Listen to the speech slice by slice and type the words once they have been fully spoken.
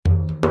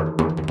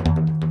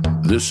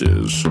This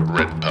is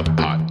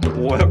RedPubPod.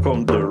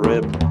 Welcome to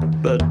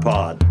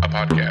RedPubPod, a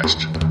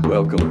podcast.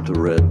 Welcome to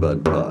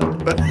RedPubPod.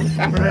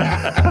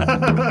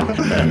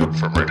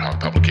 From Red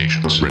Hawk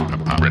Publications.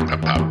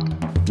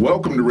 RedPubPod.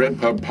 Welcome to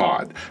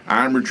RedPubPod.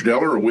 I'm Richard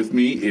Eller. With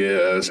me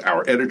is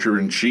our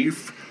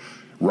editor-in-chief,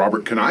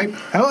 Robert Knipe.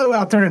 Hello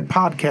out there in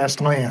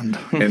podcast land.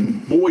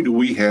 And boy, do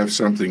we have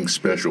something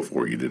special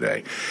for you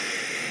today.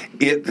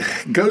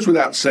 It goes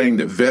without saying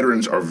that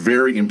veterans are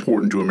very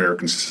important to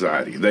American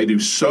society. They do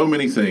so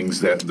many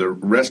things that the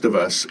rest of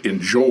us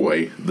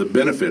enjoy the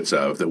benefits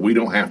of that we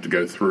don't have to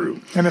go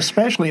through. And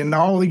especially in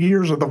all the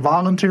years of the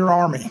volunteer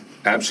army.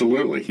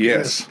 Absolutely,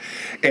 yes.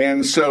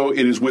 And so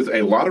it is with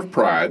a lot of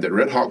pride that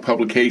Red Hawk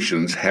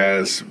Publications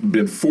has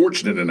been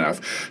fortunate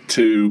enough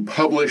to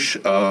publish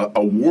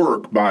a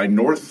work by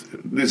North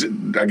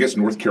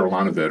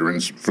Carolina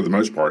veterans, for the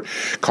most part,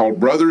 called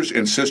Brothers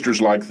and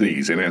Sisters Like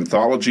These, an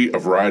anthology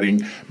of writing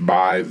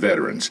by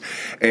veterans.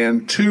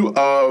 And two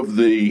of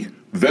the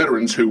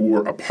veterans who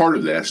were a part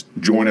of this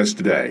join us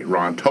today,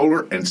 Ron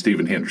Toler and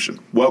Stephen Henderson.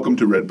 Welcome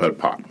to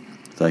RedPubPod.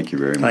 Thank you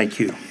very much. Thank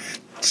you.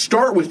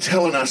 Start with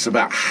telling us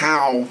about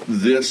how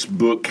this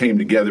book came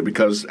together,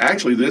 because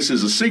actually this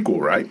is a sequel,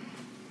 right?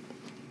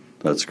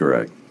 That's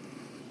correct.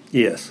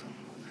 Yes.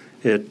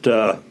 It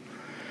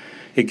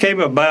came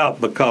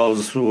about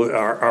because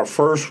our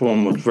first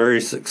one was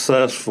very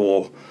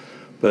successful,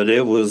 but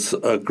it was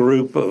a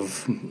group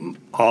of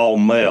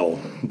all-male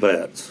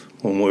vets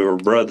when we were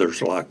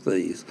Brothers Like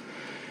These.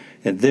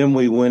 And then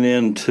we went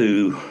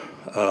into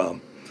the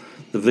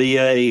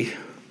VA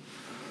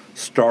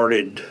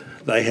started.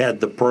 They had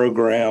the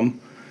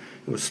program.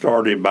 It was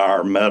started by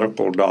our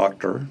medical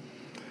doctor.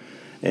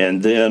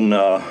 And then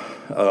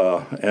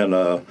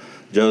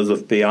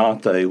Joseph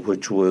Piante,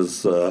 which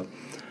was the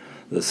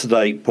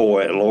state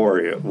poet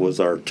laureate, was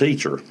our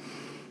teacher.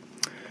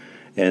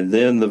 And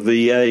then the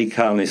VA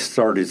kind of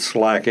started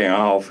slacking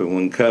off, and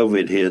when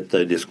COVID hit,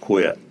 they just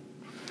quit.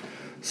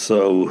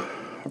 So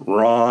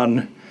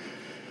Ron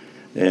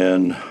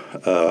and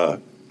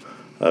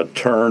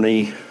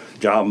attorney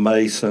John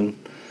Mason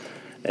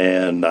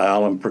and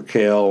Alan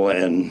Perkel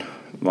and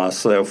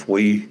myself,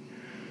 we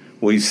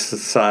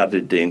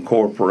decided to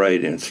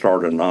incorporate and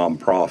start a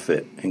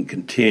nonprofit and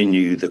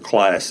continue the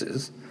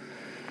classes.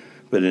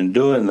 But in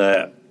doing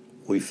that,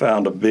 we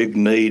found a big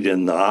need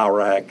in the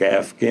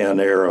Iraq-Afghan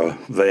era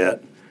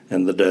vet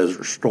and the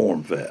Desert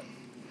Storm vet.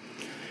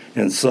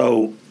 And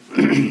so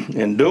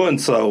in doing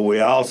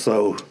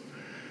so,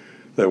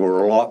 there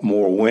were a lot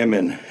more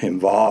women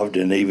involved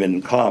in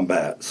even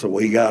combat. So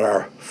we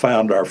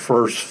found our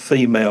first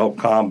female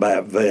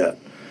combat vet,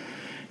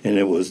 and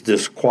it was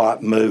just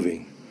quite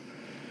moving.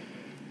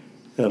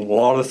 And a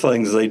lot of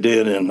things they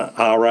did in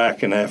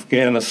Iraq and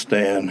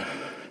Afghanistan,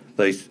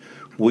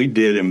 we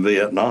did in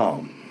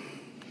Vietnam.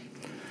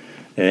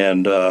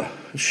 And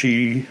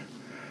she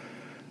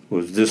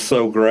was just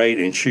so great,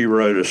 and she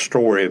wrote a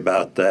story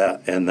about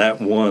that, and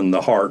that won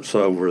the hearts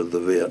over of the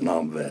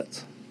Vietnam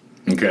vets.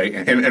 Okay,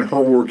 and her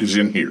work is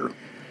in here?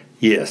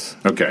 Yes.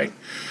 Okay.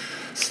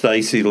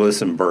 Stacy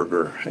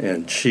Lissenberger,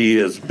 and she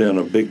has been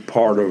a big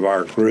part of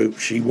our group.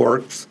 She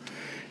works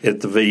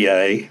at the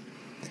VA,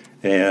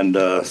 and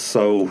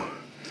so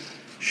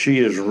she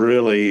has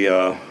really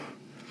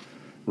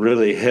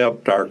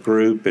helped our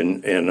group,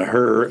 and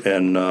her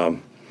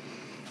and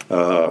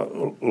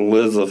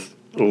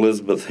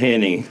Elizabeth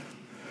Henney,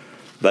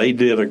 they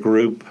did a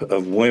group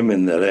of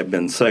women that had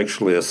been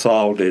sexually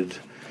assaulted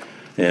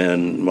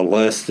and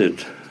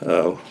molested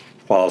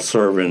while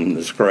serving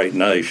this great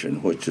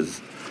nation, which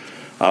is,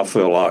 I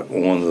feel like,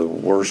 one of the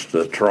worst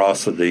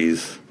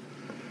atrocities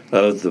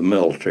of the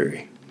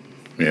military.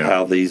 Yeah.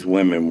 How these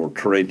women were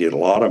treated. A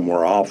lot of them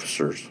were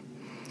officers,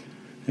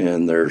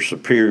 and their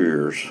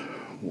superiors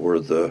were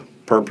the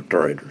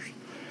perpetrators.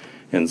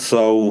 And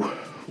so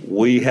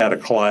we had a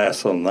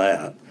class on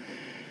that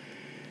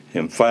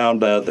and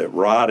found out that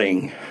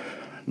writing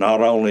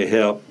not only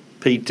helped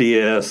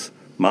PTS,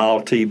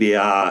 mild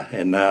TBI,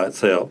 and now it's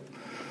helped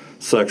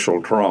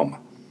sexual trauma.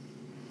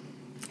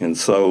 And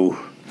so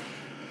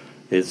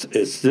it's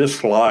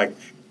just like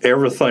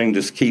everything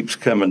just keeps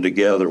coming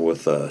together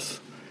with us.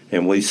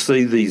 And we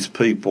see these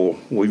people.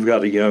 We've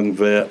got a young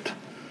vet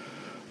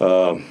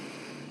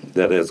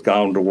that has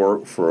gone to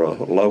work for a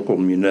local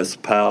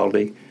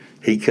municipality.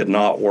 He could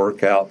not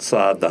work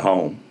outside the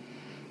home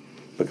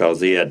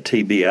because he had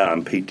TBI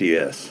and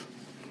PTS.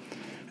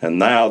 And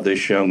now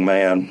this young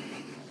man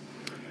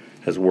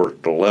has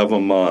worked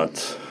 11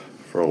 months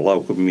for a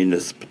local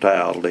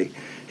municipality.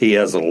 He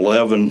has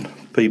 11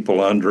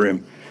 people under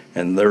him,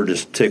 and they're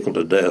just tickled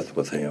to death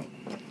with him.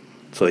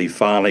 So he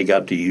finally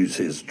got to use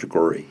his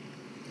degree.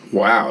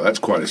 Wow, that's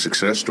quite a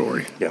success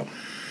story. Yeah.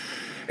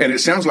 And it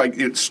sounds like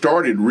it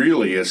started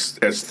really as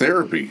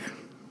therapy,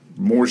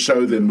 more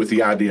so than with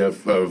the idea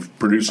of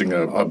producing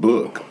a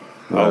book.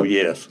 Oh,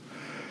 yes.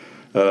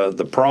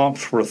 The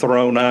prompts were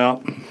thrown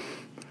out,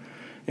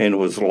 and it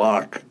was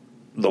like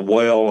the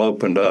well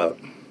opened up.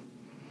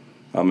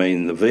 I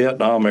mean, the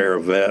Vietnam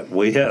era vet,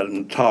 we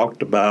hadn't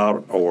talked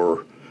about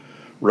or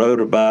wrote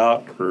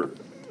about or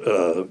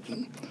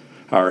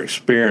our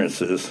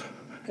experiences,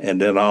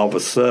 and then all of a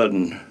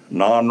sudden,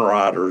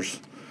 non-writers,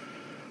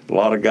 a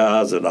lot of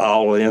guys at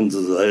all ends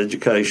of the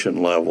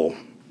education level,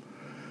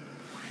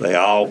 they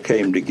all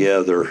came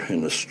together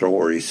and the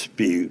story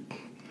spewed.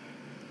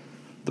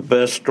 The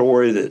best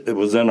story that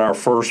was in our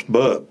first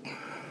book,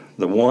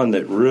 the one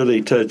that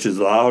really touches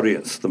the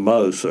audience the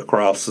most,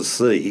 Across the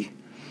Sea,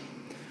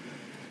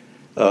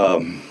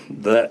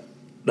 that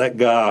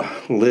guy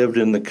lived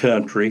in the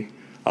country.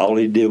 All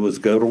he did was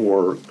go to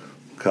work,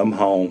 come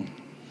home,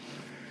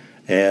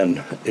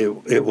 and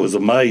it was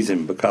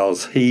amazing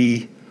because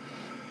he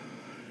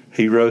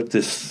wrote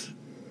this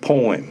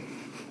poem,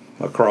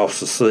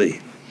 Across the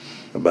Sea,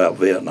 about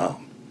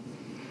Vietnam.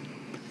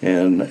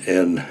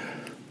 And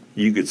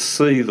you could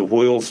see the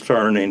wheels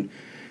turning,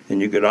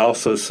 and you could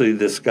also see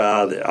this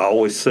guy that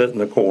always sat in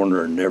the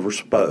corner and never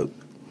spoke.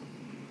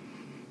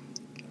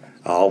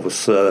 All of a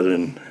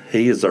sudden,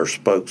 he is our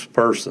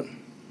spokesperson.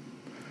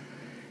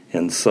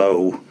 And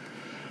so,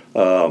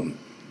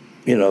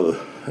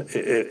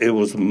 it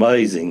was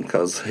amazing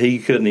because he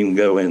couldn't even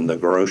go in the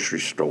grocery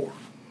store.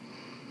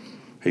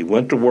 He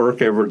went to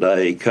work every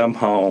day, he'd come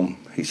home,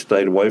 he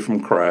stayed away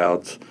from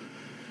crowds.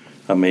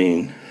 I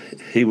mean,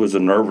 he was a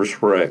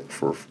nervous wreck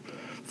for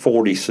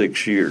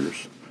 46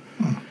 years.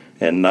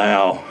 And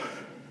now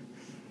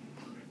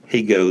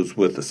he goes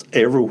with us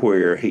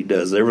everywhere. He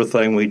does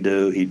everything we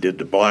do. He did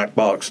the Black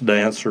Box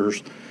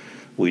Dancers.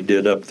 We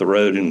did up the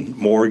road in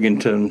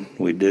Morganton.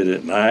 We did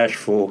it in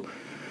Asheville.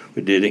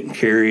 We did it in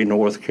Cary,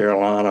 North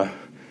Carolina.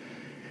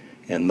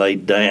 And they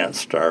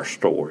danced our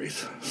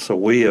stories. So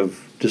we have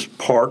just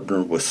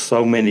partnered with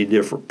so many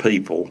different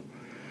people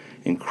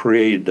and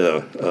created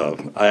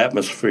a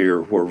atmosphere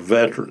where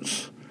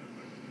veterans,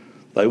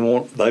 they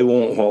want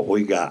what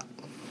we got.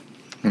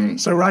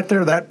 So right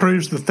there, that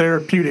proves the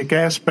therapeutic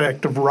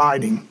aspect of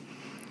writing.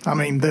 I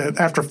mean,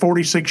 after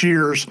 46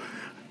 years,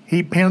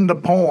 he penned a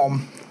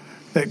poem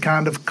that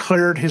kind of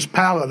cleared his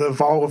palate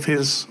of all of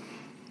his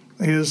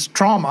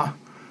trauma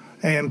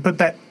and put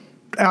that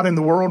out in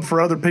the world for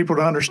other people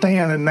to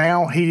understand. And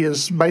now he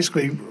is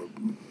basically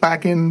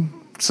back in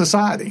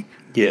society.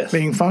 Yes.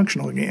 Being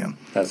functional again.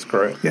 That's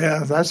correct. Yeah,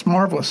 that's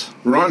marvelous.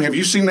 Ron, have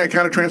you seen that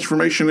kind of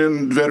transformation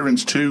in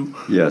veterans too?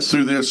 Yes.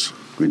 Through this?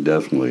 We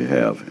definitely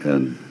have.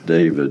 And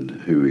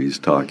David, who he's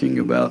talking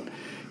about,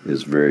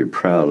 is very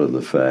proud of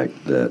the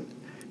fact that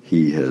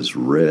he has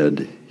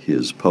read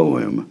his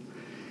poem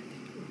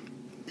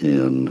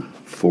in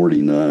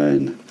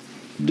 49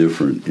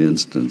 different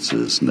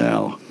instances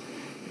now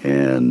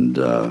and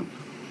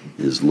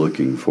is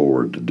looking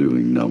forward to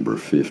doing number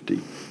 50.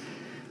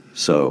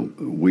 So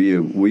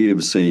we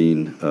have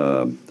seen,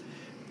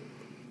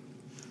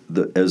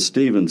 as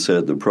Stephen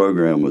said, the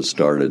program was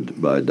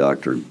started by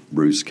Dr.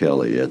 Bruce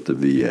Kelly at the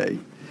VA,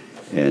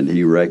 and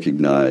he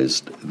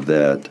recognized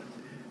that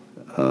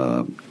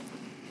a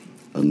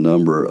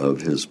number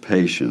of his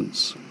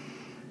patients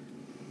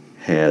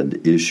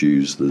had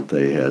issues that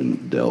they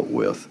hadn't dealt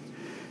with,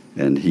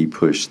 and he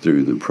pushed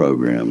through the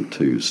program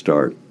to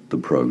start the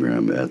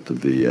program at the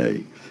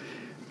VA.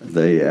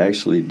 They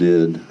actually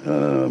did...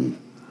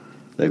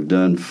 They've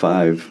done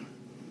 5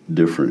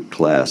 different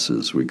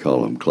classes, we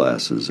call them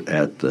classes,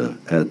 at the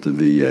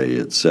VA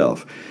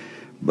itself.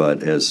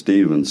 But as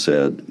Stephen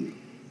said,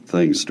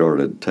 things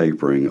started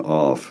tapering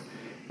off,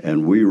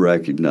 and we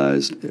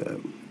recognized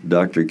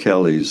Dr.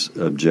 Kelly's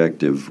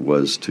objective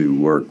was to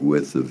work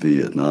with the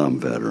Vietnam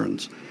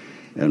veterans,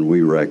 and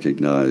we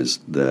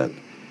recognized that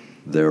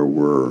there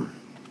were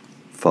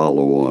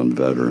follow-on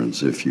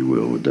veterans, if you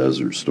will, with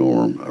Desert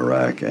Storm,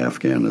 Iraq,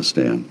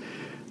 Afghanistan,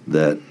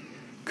 that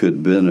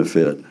could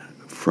benefit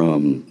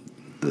from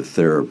the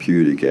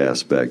therapeutic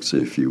aspects,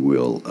 if you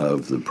will,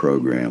 of the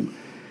program.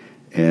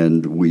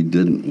 And we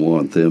didn't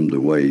want them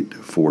to wait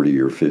 40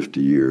 or 50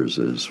 years,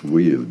 as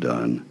we have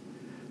done,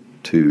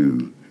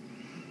 to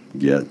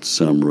get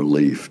some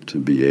relief to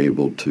be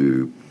able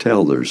to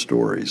tell their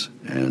stories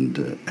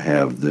and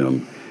have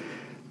them.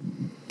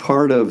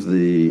 Part of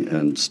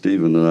and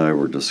Stephen and I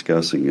were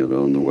discussing it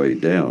on the way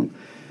down,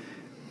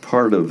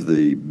 part of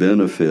the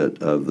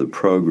benefit of the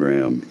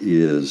program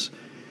is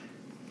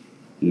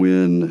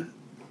when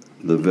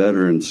the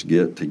veterans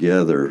get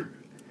together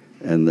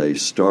and they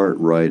start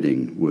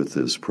writing with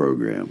this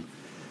program,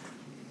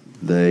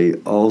 they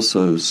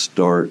also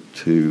start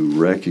to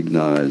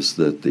recognize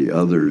that the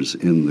others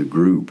in the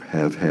group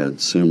have had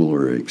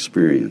similar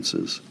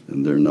experiences,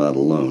 and they're not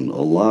alone.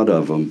 A lot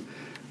of them,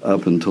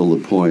 up until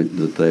the point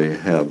that they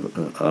have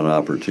an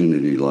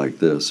opportunity like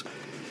this,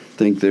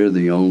 think they're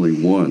the only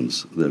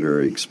ones that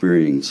are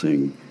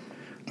experiencing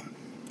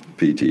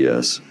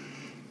PTS,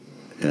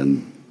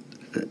 and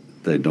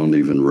they don't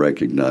even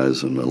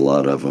recognize, and a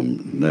lot of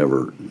them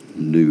never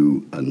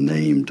knew a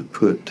name to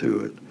put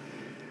to it.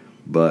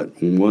 But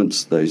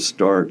once they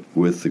start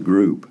with the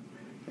group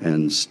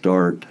and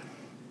start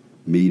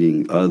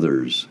meeting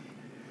others,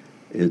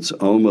 it's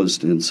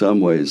almost in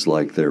some ways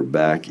like they're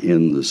back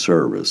in the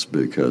service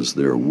because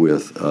they're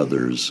with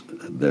others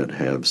that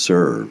have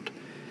served.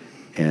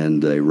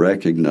 And they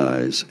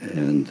recognize,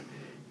 and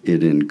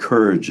it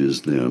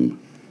encourages them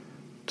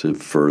to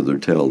further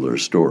tell their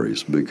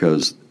stories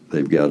because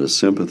they've got a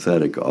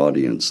sympathetic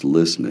audience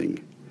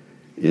listening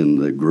in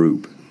the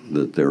group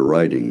that they're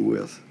writing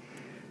with.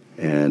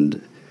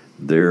 And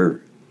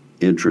they're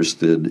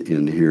interested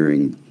in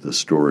hearing the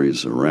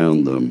stories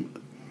around them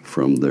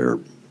from their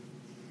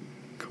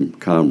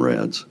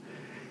comrades,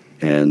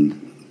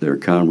 and their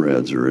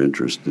comrades are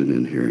interested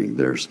in hearing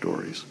their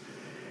stories.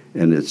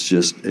 And it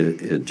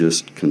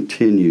just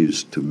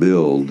continues to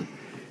build,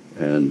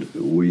 and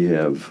we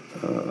have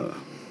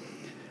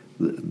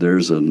there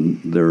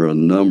are a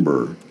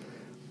number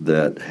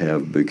that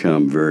have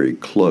become very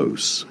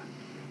close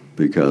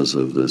because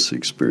of this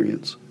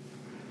experience.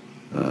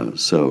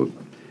 So,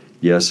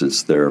 yes,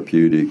 it's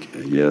therapeutic.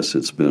 Yes,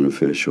 it's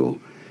beneficial.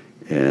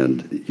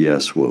 And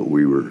yes, what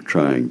we were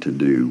trying to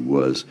do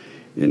was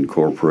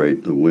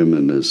incorporate the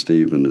women, as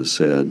Stephen has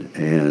said,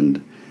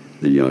 and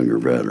the younger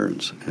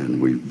veterans.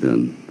 And we've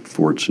been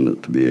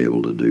fortunate to be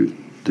able to do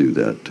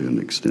that to an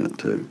extent,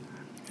 too.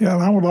 Yeah,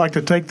 and I would like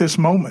to take this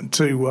moment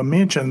to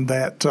mention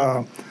that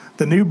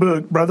the new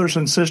book, Brothers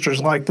and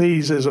Sisters Like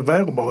These, is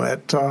available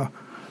at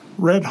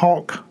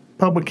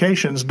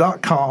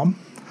RedPubPublications.com,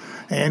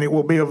 and it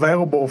will be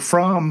available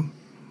from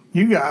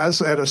you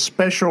guys at a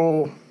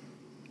special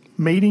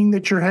meeting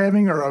that you're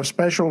having or a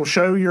special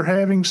show you're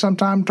having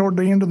sometime toward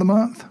the end of the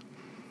month.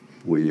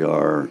 We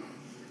are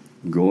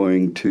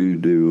going to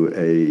do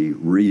a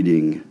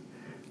reading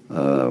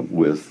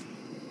with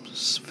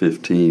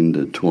 15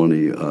 to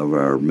 20 of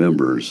our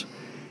members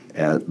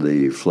at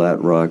the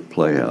Flat Rock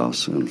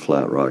Playhouse in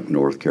Flat Rock,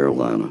 North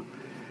Carolina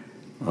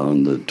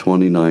on the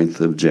 29th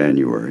of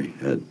January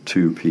at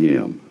 2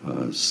 p.m.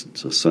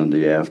 It's a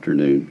Sunday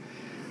afternoon.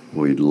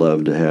 We'd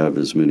love to have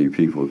as many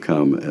people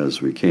come as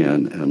we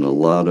can, and a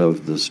lot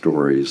of the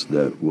stories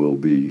that will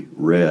be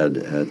read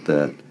at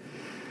that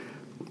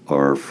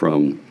are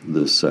from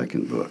this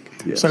second book.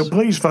 Yes. So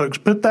please, folks,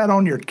 put that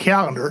on your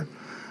calendar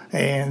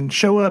and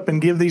show up and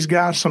give these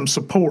guys some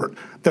support.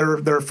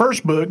 Their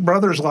first book,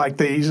 Brothers Like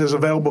These, is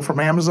available from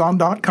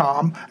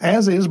Amazon.com,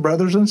 as is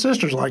Brothers and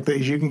Sisters Like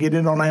These. You can get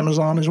it on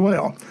Amazon as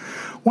well.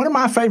 One of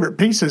my favorite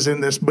pieces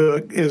in this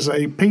book is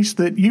a piece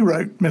that you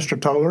wrote, Mr.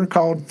 Toler,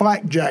 called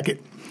Flak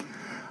Jacket.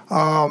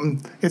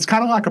 It's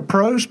kind of like a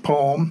prose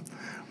poem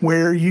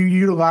where you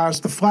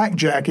utilize the flak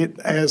jacket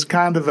as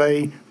kind of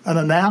an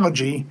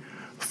analogy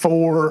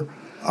for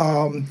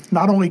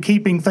not only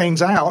keeping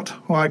things out,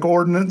 like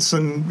ordnance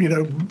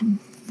and,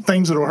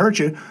 things that will hurt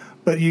you,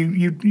 but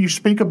you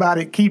speak about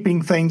it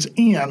keeping things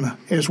in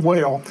as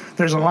well.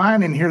 There's a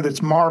line in here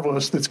that's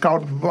marvelous that's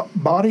called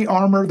body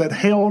armor that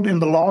held in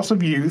the loss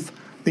of youth,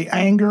 the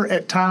anger,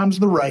 at times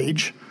the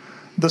rage,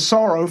 the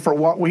sorrow for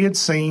what we had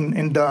seen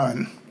and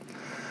done.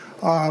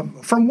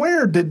 From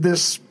where did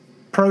this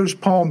prose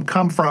poem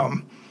come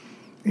from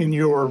in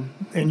your,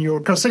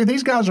 because see,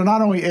 these guys are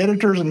not only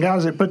editors and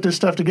guys that put this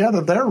stuff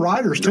together, they're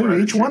writers too. Right,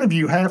 each one of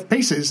you have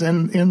pieces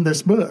in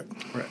this book.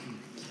 Right.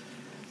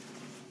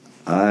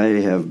 I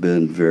have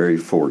been very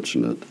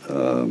fortunate.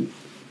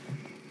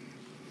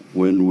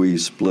 When we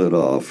split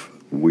off,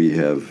 we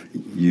have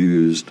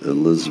used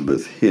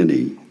Elizabeth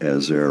Henney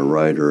as our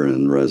writer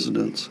in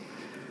residence.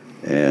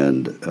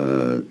 And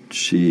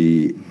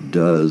she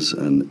does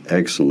an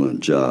excellent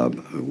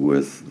job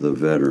with the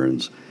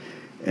veterans.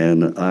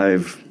 And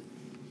I've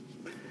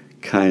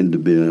kind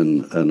of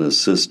been an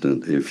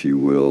assistant, if you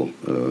will,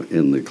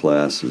 in the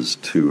classes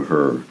to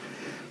her.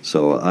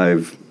 So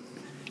I've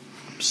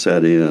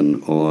sat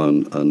in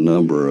on a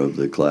number of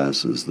the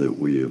classes that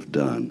we have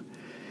done.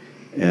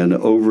 And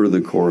over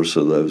the course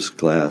of those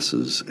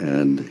classes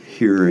and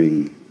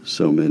hearing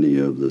so many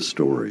of the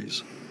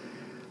stories,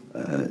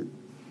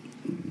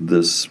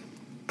 this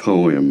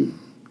poem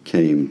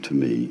came to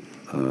me,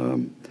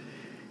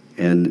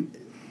 and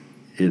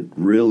it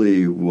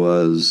really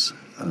was,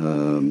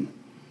 in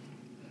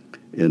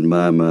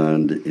my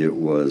mind, it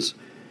was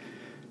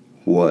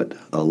what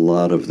a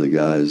lot of the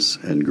guys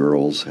and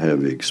girls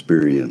have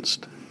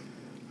experienced.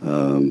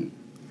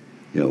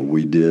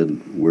 We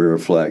did wear a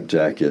flak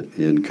jacket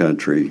in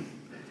country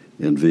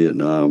in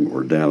Vietnam,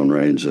 or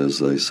downrange, as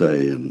they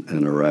say, in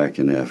Iraq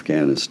and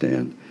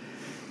Afghanistan.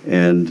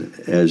 And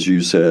as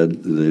you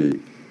said, the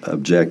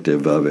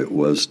objective of it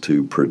was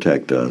to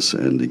protect us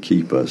and to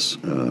keep us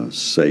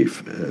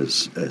safe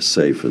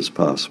as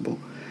possible.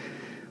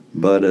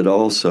 But it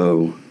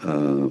also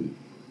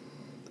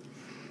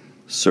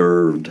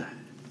served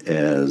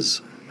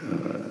as,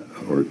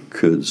 or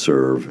could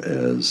serve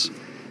as,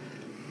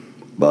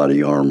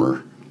 body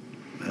armor,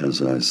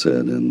 as I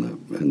said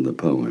in the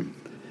poem.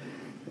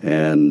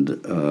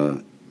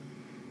 And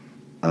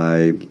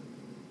I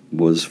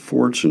was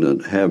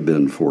fortunate, have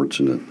been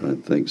fortunate, I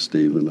think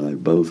Steve and I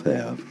both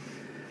have,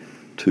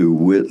 to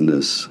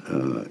witness,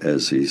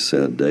 as he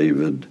said,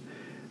 David,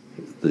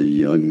 the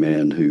young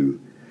man who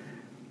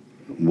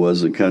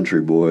was a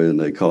country boy, and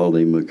they called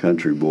him a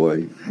country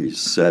boy. He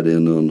sat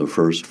in on the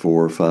first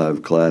 4 or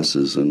 5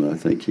 classes, and I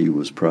think he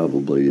was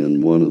probably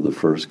in one of the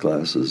first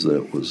classes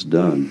that was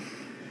done.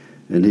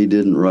 And he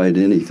didn't write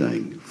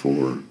anything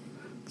for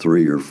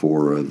 3 or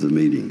 4 of the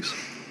meetings,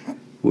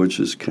 which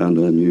is kind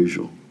of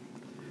unusual.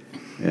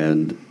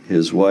 And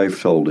his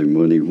wife told him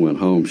when he went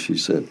home, she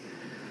said,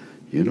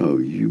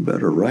 you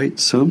better write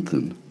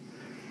something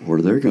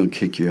or they're going to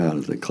kick you out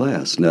of the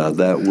class. Now,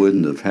 that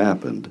wouldn't have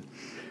happened,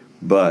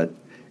 but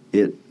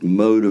it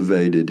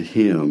motivated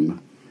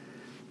him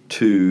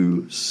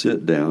to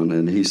sit down,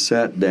 and he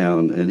sat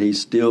down, and he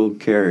still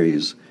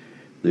carries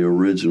the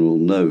original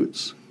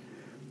notes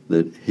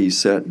that he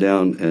sat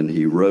down and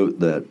he wrote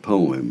that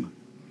poem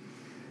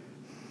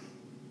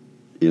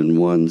in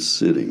one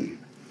sitting.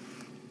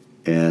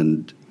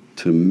 And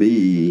to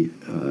me,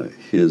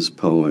 his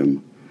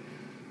poem,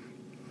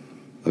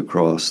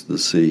 Across the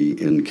Sea,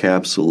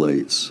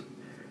 encapsulates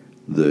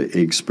the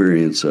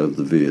experience of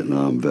the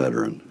Vietnam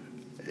veteran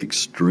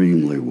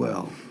extremely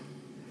well.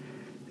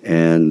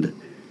 And,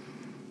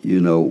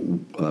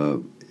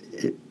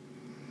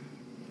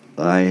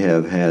 I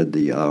have had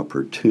the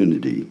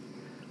opportunity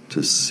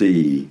to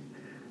see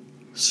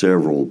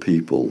several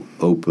people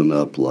open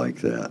up like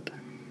that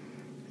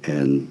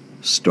and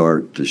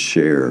start to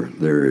share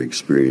their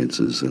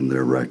experiences and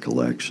their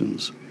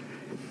recollections.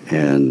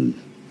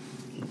 And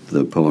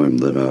the poem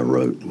that I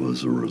wrote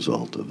was a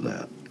result of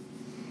that.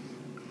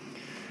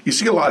 You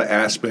see a lot of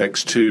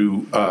aspects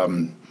to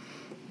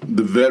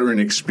the veteran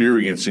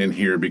experience in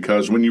here,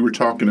 because when you were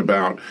talking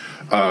about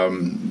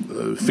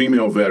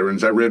female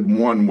veterans, I read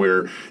one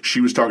where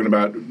she was talking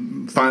about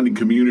finding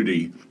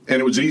community, and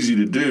it was easy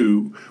to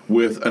do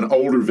with an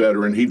older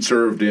veteran. He'd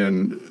served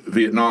in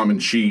Vietnam,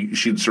 and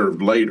she'd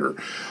served later.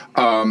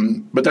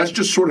 But that's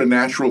just sort of a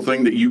natural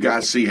thing that you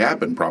guys see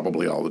happen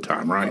probably all the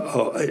time,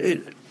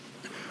 right?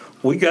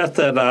 We got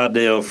that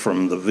idea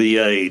from the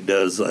VA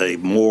does a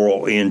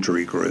moral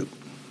injury group,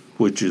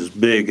 which is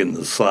big in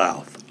the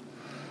South,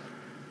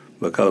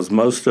 because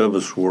most of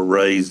us were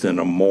raised in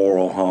a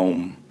moral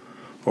home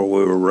or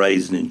we were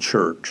raised in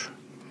church.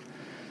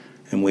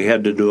 And we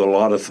had to do a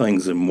lot of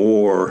things in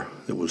war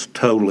that was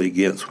totally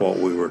against what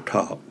we were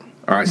taught.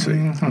 I see.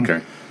 Mm-hmm.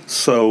 Okay.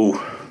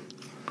 So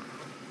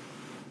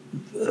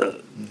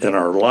in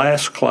our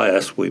last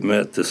class, we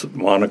met this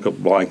Monica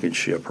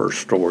Blankenship. Her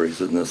story's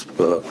in this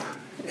book.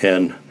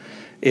 And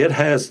it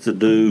has to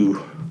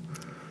do,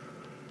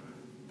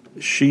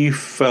 she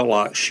felt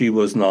like she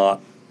was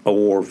not a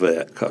war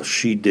vet because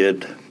she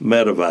did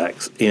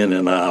medevacs in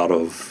and out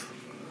of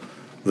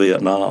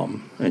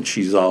Vietnam, and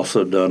she's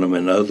also done them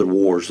in other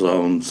war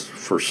zones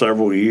for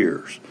several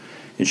years.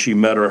 And she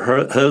met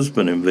her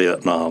husband in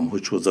Vietnam,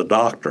 which was a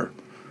doctor,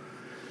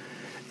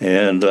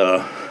 and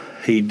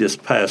he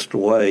just passed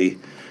away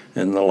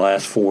in the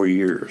last 4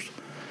 years.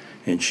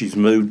 And she's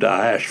moved to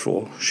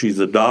Asheville. She's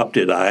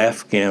adopted an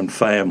Afghan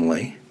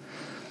family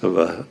of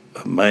a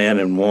man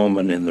and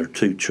woman and their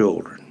 2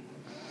 children.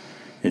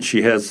 And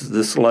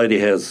this lady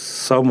has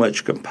so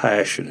much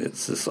compassion,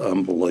 it's just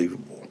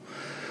unbelievable.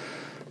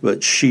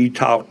 But she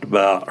talked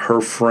about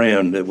her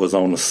friend that was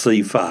on a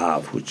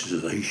C-5, which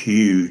is a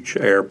huge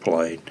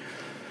airplane.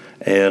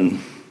 And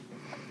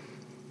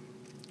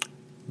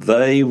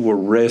they were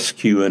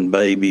rescuing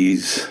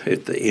babies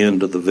at the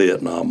end of the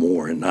Vietnam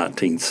War in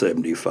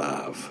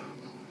 1975.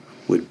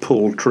 We'd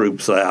pulled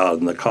troops out,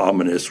 and the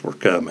communists were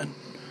coming.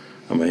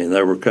 I mean,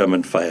 they were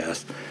coming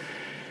fast.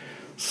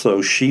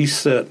 So she's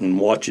sitting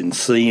watching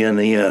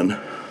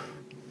CNN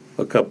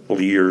a couple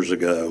of years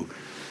ago,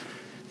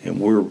 and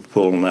we were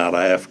pulling out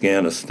of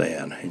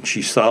Afghanistan, and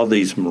she saw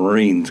these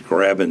Marines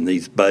grabbing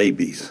these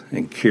babies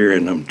and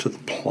carrying them to the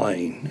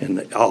plane,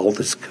 and all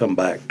this come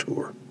back to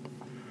her.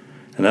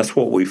 And that's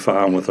what we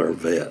find with our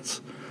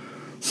vets.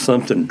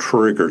 Something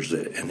triggers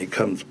it, and it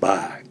comes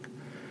back,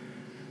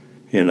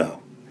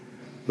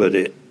 But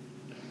to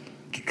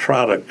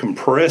try to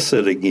compress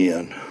it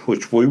again,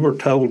 which we were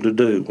told to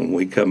do when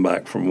we come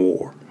back from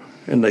war,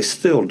 and they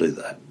still do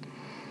that.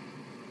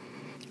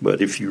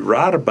 But if you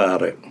write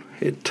about it,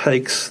 it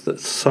takes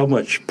so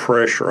much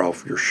pressure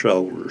off your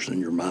shoulders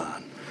and your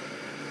mind.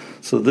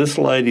 So this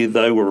lady,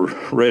 they were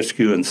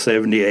rescuing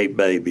 78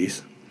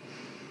 babies.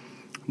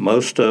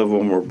 Most of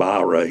them were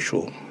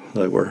biracial.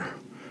 They were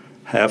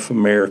half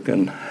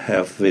American,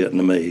 half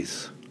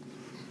Vietnamese,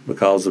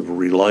 because of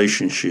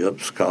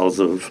relationships, because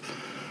of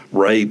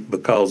rape,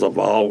 because of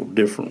all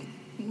different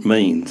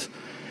means.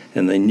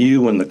 And they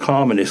knew when the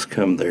communists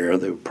come there,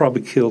 they would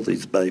probably kill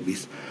these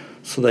babies.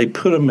 So they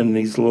put them in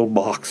these little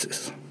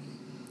boxes,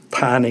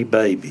 tiny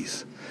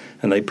babies.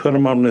 And they put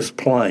them on this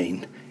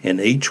plane, and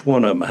each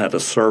one of them had a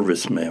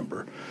service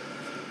member.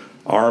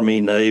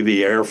 Army,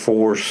 Navy, Air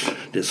Force,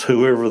 just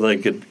whoever they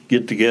could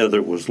get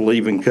together was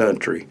leaving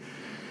country.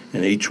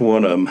 And each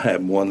one of them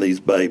had one of these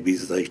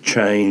babies. They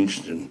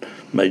changed and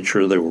made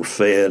sure they were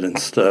fed and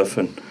stuff.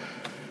 And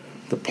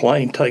the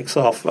plane takes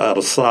off out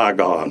of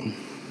Saigon,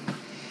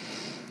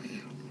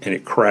 and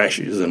it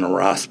crashes in a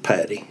rice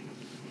paddy.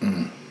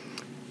 Mm.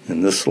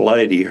 And this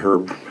lady,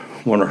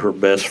 one of her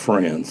best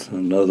friends,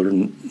 another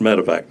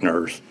medevac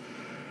nurse,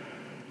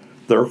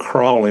 they're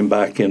crawling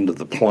back into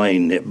the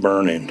plane, it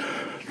burning,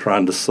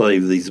 trying to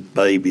save these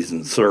babies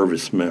and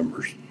service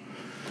members.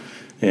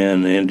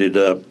 and ended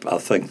up, I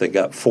think they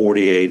got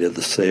 48 of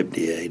the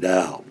 78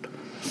 out.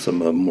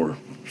 Some of them were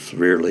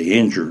severely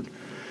injured,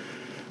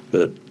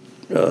 but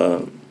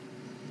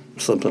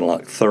something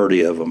like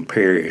 30 of them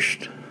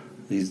perished.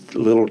 These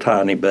little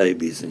tiny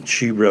babies, and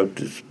she wrote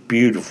this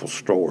beautiful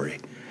story.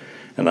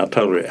 And I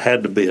told her it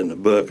had to be in the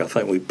book. I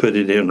think we put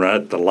it in right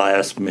at the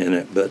last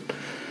minute,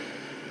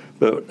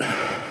 but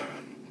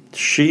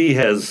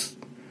she's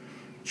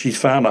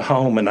found a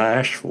home in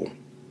Asheville,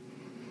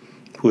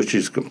 which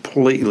is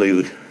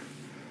completely,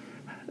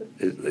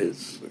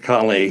 it's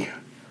kind of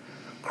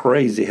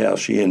crazy how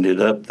she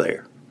ended up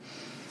there.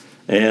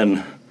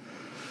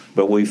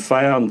 But we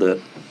found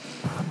that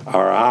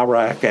our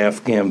Iraq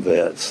Afghan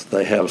vets,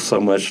 they have so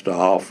much to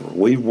offer.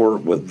 We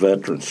work with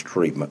Veterans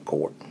Treatment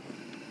Court.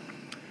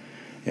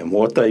 And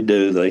what they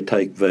do, they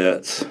take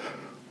vets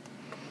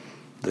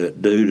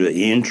that due to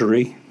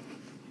injury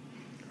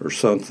or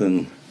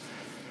something,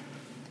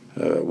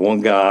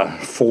 one guy,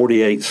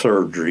 48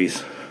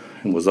 surgeries,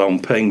 and was on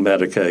pain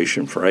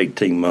medication for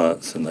 18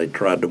 months, and they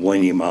tried to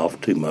wean him off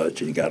too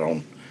much, and he got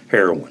on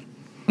heroin.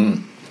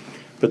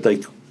 But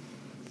they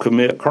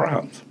commit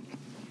crimes.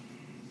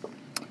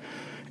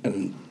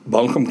 In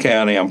Buncombe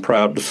County, I'm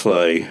proud to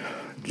say,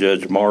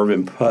 Judge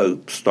Marvin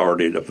Pope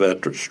started a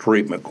Veterans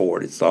Treatment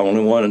Court. It's the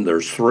only one, and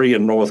there's 3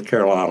 in North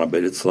Carolina,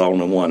 but it's the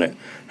only one that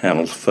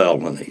handles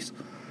felonies.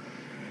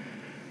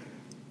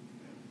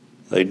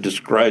 They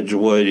just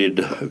graduated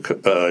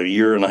a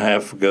year and a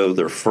half ago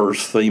their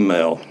first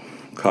female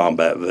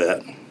combat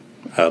vet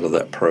out of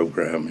that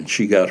program, and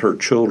she got her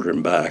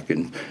children back,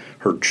 and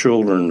her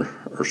children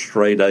are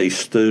straight-A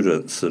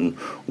students, and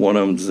one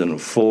of them's in a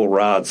full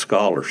ride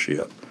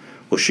scholarship.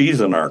 Well,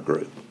 she's in our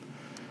group,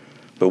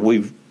 but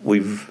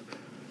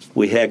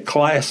we had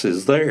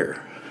classes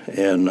there,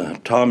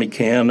 and Tommy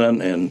Cannon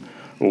and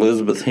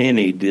Elizabeth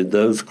Henney did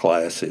those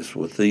classes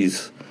with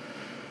these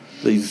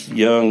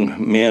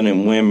young men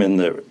and women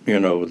that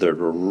that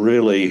are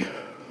really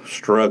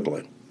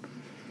struggling.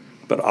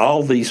 But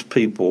all these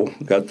people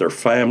got their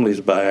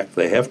families back.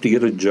 They have to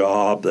get a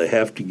job. They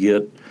have to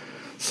get.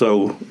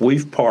 So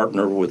we've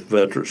partnered with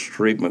Veterans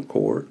Treatment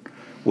Court.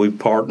 We've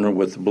partnered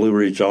with the Blue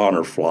Ridge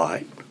Honor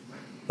Flight.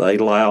 They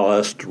allow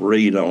us to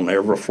read on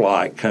every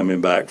flight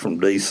coming back from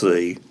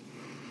D.C.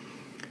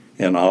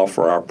 and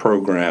offer our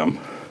program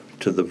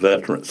to the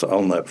veterans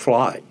on that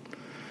flight.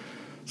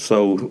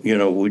 So,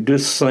 we've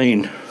just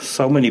seen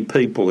so many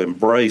people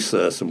embrace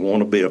us and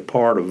want to be a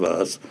part of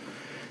us,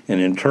 and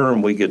in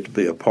turn we get to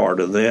be a part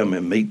of them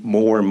and meet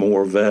more and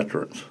more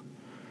veterans.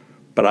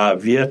 But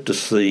I've yet to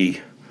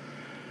see,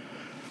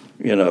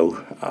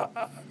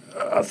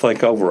 I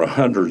think over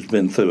 100 has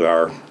been through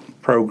our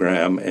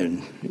program,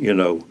 and,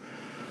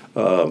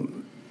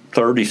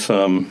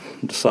 30-some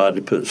decide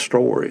to put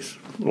stories.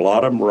 A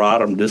lot of them write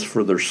them just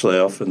for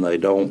themselves, and they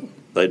don't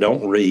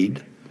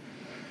read,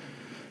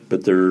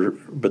 but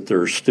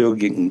they're still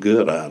getting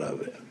good out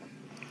of it.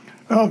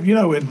 Oh,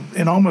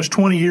 in almost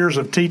 20 years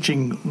of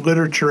teaching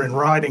literature and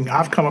writing,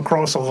 I've come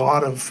across a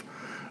lot of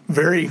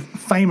very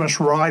famous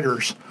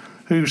writers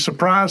who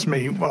surprised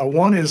me.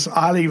 One is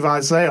Elie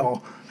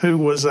Wiesel, who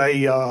was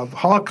a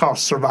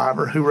Holocaust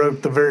survivor who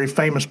wrote the very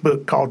famous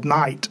book called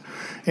Night.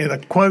 And a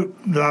quote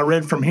that I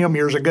read from him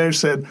years ago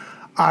said,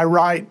 "I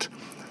write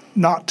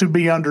not to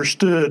be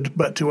understood,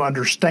 but to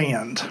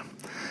understand."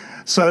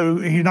 So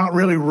you're not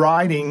really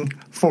writing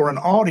for an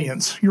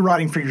audience, you're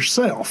writing for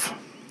yourself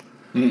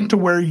to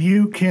where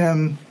you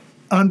can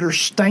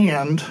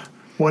understand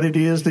what it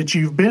is that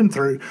you've been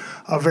through.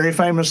 A very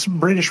famous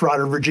British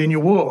writer, Virginia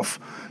Woolf,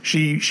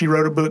 she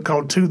wrote a book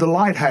called To the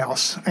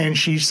Lighthouse, and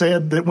she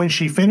said that when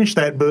she finished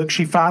that book,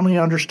 she finally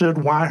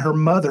understood why her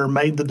mother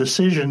made the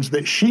decisions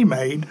that she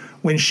made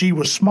when she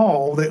was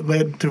small that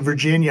led to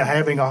Virginia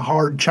having a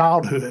hard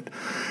childhood.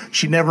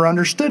 She never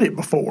understood it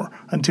before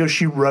until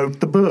she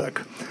wrote the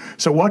book.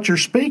 So what you're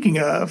speaking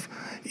of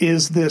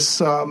is this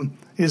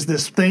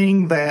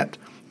thing that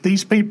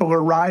these people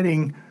are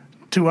writing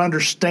to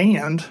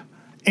understand.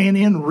 And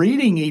in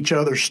reading each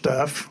other's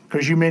stuff,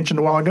 because you mentioned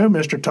a while ago,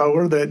 Mr.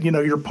 Toler, that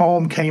your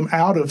poem came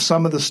out of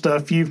some of the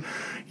stuff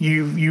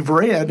you've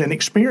read and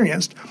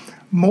experienced,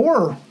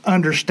 more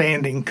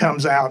understanding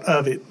comes out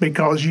of it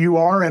because you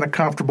are in a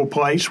comfortable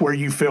place where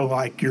you feel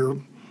like you're,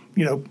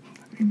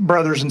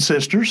 brothers and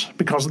sisters.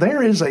 Because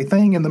there is a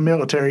thing in the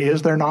military,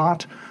 is there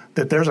not,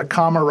 that there's a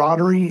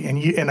camaraderie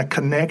and a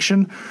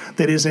connection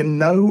that is in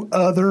no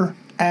other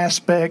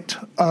aspect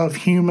of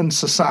human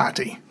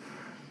society.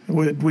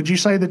 Would you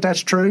say that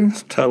that's true?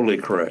 It's totally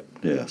correct.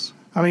 Yes.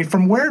 I mean,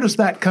 from where does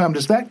that come?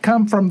 Does that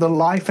come from the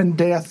life and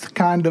death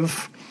kind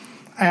of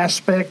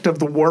aspect of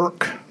the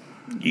work?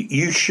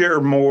 You share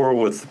more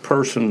with the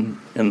person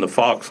in the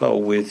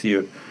foxhole with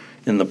you,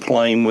 in the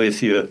plane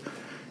with you.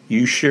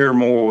 You share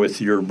more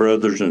with your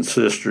brothers and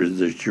sisters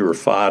that you're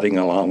fighting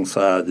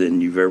alongside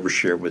than you've ever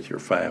shared with your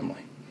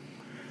family.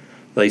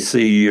 They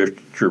see you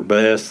at your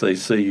best. They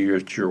see you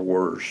at your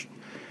worst.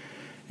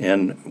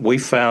 And we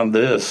found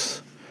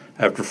this.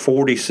 After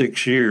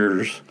 46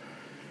 years,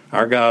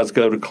 Our guys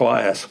go to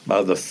class.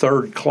 By the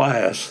third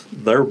class,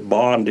 they're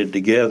bonded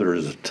together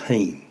as a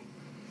team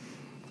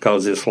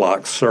because it's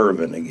like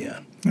serving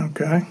again.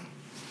 Okay.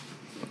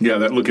 Yeah,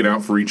 that looking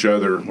out for each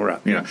other. Right.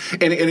 Yeah,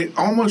 and it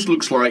almost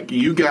looks like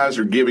you guys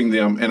are giving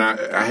them, and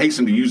I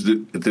hasten to use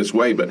it this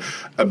way, but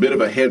a bit of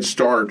a head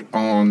start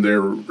on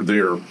their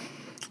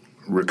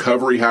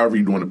recovery, however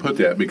you'd want to put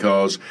that,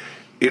 because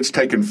it's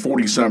taken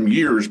 40-some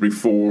years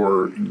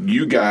before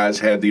you guys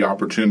had the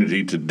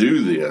opportunity to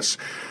do this.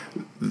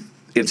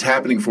 It's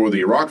happening for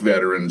the Iraq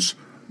veterans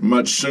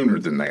much sooner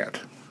than that.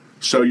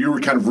 So you were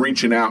kind of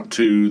reaching out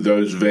to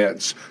those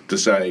vets to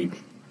say,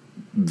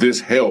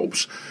 this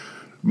helps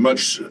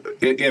much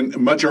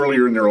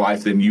earlier in their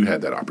life than you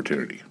had that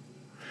opportunity.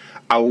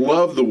 I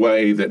love the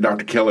way that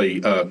Dr.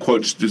 Kelly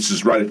quotes. This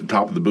is right at the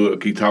top of the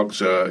book. He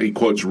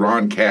quotes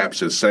Ron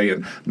Capps as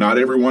saying, "Not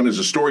everyone is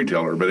a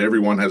storyteller, but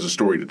everyone has a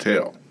story to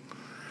tell."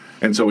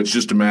 And so it's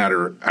just a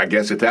matter, I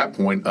guess, at that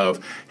point of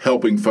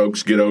helping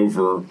folks get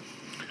over,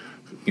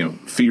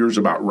 fears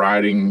about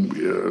writing.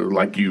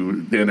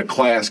 And a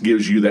class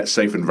gives you that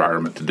safe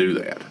environment to do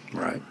that.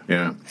 Right.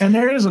 Yeah. And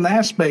there is an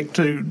aspect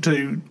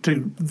to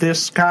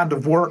this kind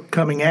of work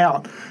coming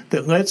out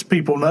that lets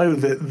people know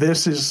that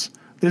this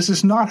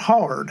is not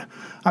hard.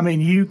 I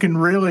mean, you can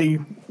really,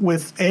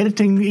 with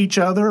editing each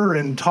other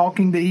and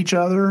talking to each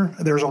other,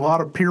 there's a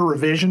lot of peer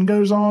revision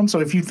goes on. So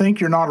if you think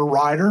you're not a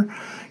writer,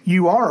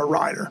 you are a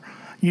writer.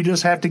 You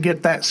just have to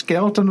get that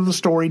skeleton of the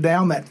story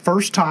down that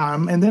first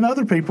time, and then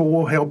other people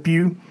will help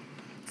you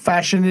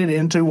fashion it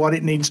into what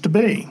it needs to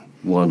be.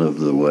 One of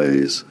the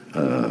ways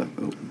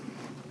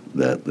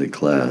that the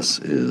class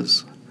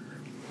is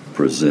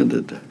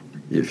presented,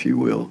 if you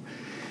will,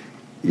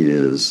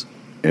 is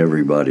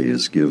everybody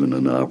is given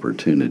an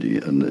opportunity.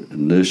 And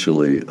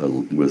initially,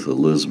 with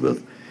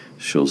Elizabeth,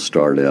 she'll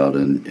start out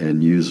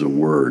and use a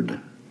word,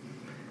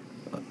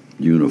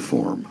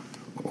 uniform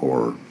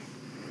or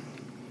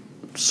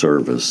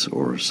service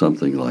or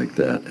something like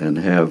that, and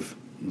have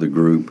the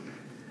group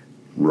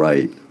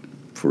write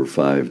for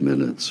 5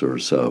 minutes or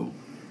so,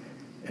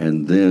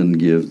 and then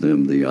give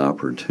them the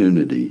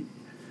opportunity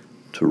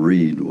to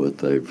read what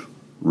they've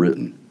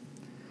written.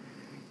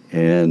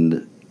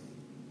 And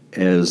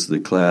as the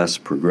class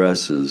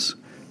progresses,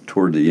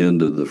 toward the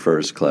end of the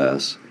first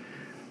class,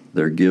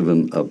 they're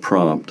given a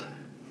prompt,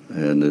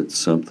 and it's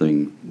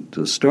something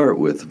to start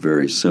with,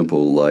 very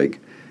simple, like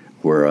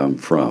 "where I'm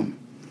from"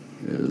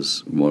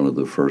 is one of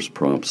the first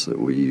prompts that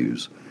we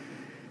use.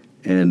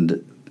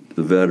 And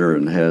the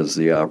veteran has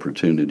the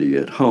opportunity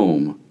at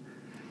home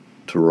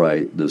to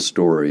write the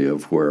story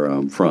of where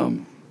I'm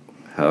from,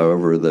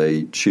 however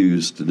they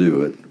choose to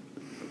do it.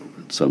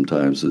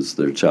 Sometimes it's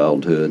their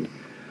childhood,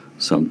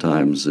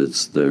 sometimes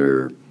it's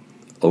their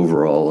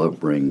overall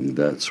upbringing,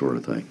 that sort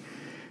of thing.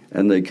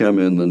 And they come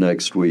in the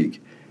next week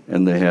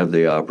and they have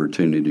the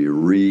opportunity to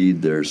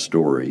read their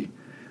story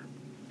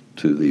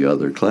to the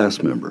other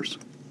class members.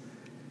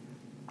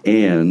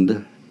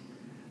 And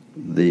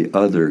the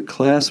other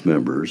class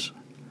members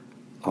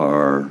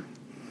are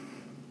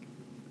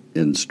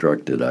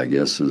instructed, I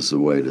guess is the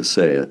way to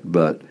say it.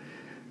 But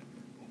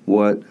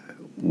what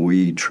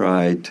we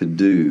try to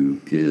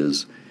do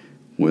is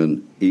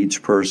when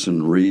each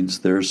person reads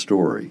their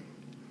story,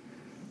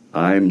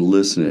 I'm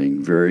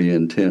listening very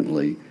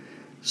intently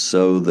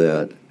so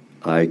that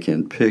I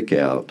can pick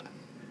out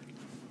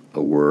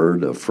a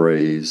word, a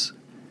phrase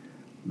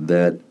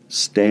that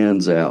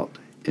stands out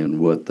in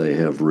what they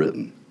have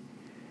written.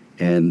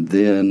 And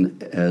then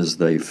as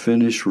they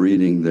finish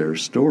reading their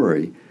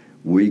story,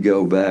 we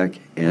go back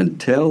and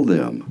tell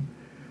them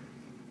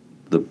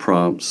the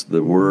prompts,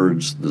 the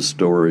words, the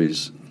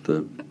stories,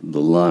 the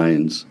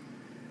lines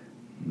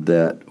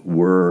that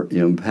were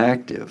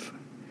impactful.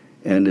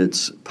 And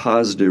it's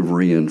positive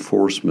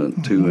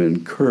reinforcement to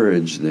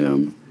encourage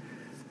them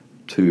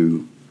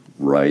to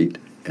write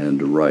and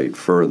to write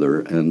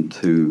further and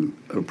to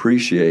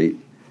appreciate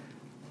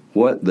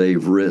what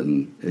they've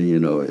written.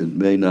 It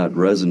may not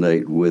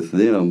resonate with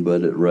them,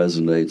 but it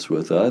resonates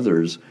with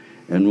others.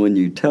 And when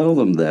you tell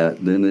them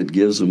that, then it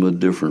gives them a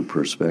different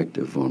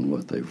perspective on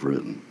what they've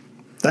written.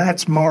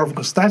 That's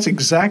marvelous. That's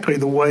exactly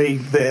the way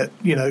that,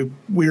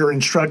 we are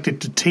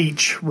instructed to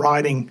teach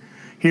writing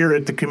here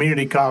at the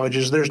community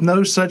colleges. There's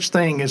no such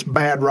thing as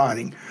bad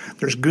writing.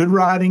 There's good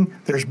writing,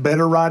 there's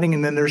better writing,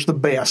 and then there's the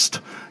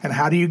best. And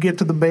how do you get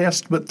to the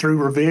best? But through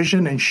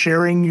revision and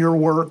sharing your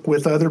work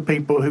with other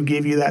people who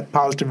give you that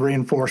positive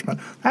reinforcement.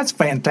 That's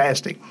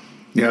fantastic.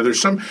 Yeah,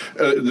 there's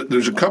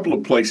a couple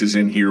of places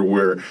in here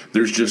where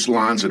there's just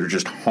lines that are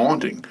just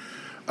haunting.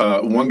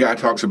 One guy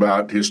talks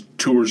about his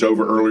tour's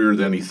over earlier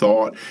than he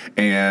thought,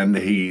 and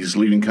he's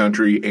leaving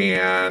country,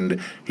 and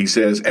he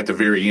says at the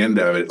very end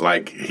of it,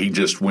 like he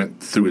just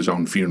went through his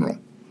own funeral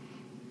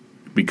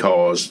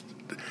because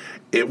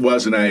it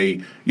wasn't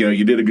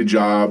you did a good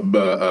job,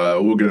 we're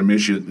going to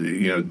miss you,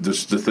 the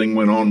thing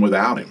went on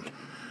without him.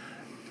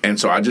 And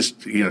so I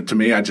just, to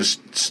me, I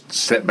just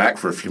sat back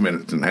for a few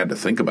minutes and had to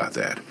think about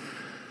that.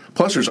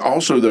 Plus, there's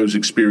also those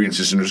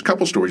experiences, and there's a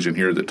couple stories in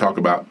here that talk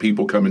about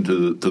people coming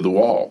to the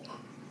wall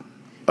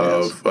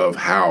of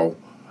how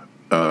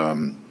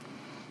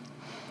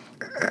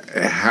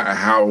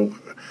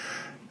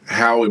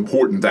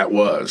important that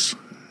was.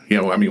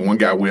 I mean, one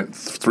guy went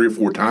 3 or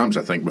 4 times,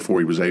 I think, before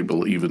he was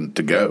able even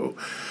to go.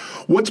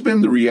 What's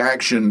been the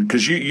reaction?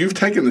 Because you've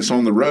taken this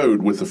on the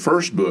road with the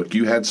first book.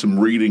 You had some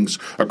readings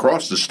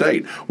across the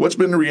state. What's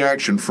been the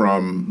reaction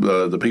from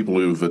the people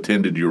who've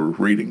attended your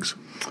readings?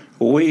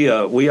 We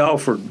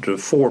offered to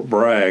Fort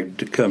Bragg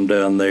to come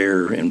down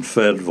there in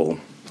Fayetteville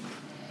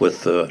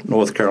with the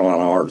North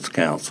Carolina Arts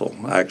Council.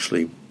 I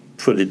actually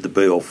footed the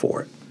bill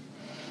for it.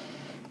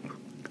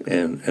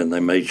 And they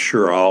made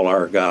sure all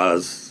our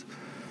guys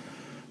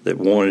that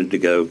wanted to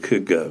go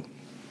could go.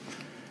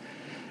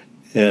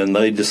 And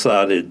they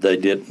decided they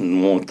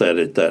didn't want that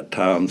at that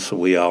time, so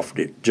we offered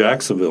it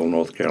Jacksonville,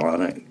 North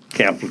Carolina,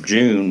 Camp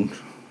Lejeune.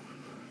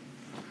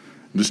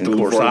 Just of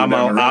course, I'm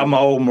an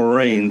old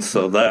Marine,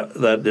 so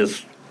that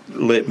just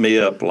lit me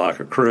up like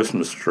a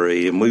Christmas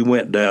tree. And we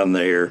went down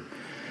there,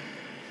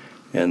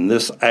 and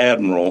this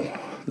admiral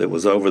that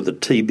was over the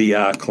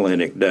TBI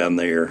clinic down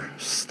there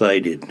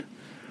stated,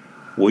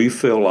 "We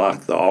feel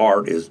like the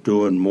art is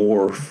doing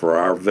more for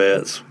our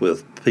vets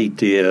with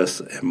PTS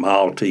and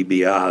mild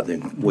TBI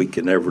than we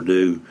can ever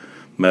do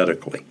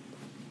medically."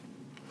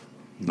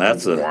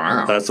 That's a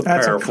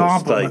powerful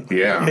statement.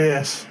 Yeah.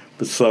 Yes.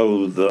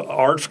 So the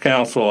Arts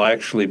Council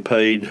actually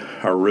paid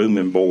our room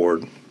and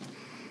board,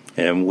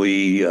 and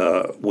we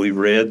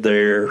read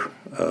there,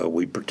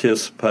 we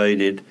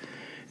participated,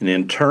 and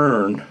in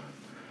turn,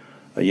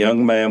 a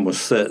young man was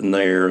sitting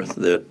there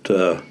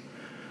that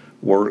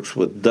works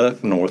with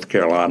Duck, North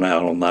Carolina,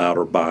 out on the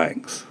Outer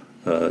Banks.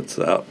 It's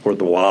out where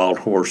the wild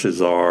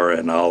horses are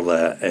and all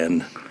that.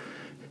 And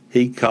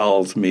he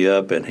calls me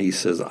up and he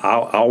says,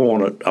 I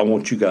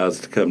want you guys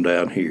to come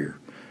down here.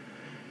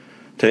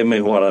 Tell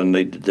me what I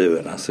need to do.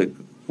 And I said,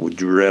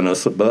 would you rent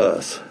us a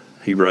bus?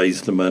 He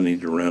raised the money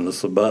to rent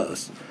us a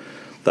bus.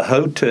 The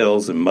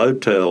hotels and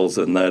motels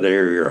in that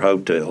area are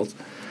hotels.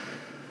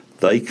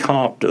 They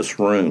comped us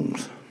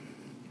rooms.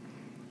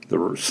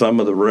 Some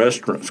of the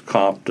restaurants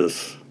comped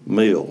us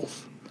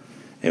meals.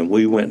 And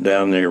we went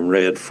down there and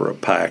read for a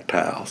packed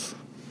house.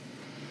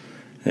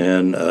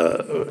 And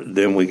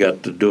then we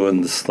got to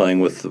doing this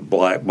thing with the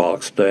black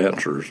box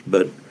dancers.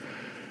 But,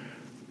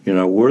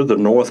 we're the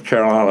North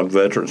Carolina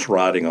Veterans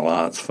Writing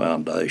Alliance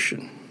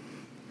Foundation.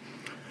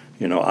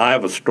 I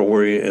have a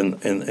story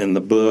in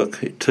the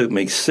book. It took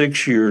me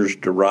 6 years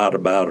to write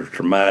about a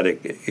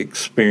traumatic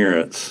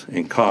experience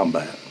in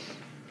combat.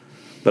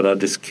 But I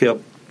just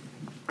kept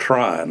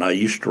trying. I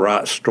used to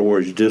write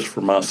stories just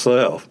for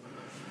myself,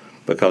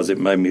 because it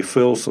made me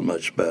feel so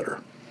much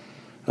better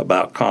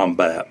about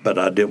combat, but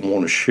I didn't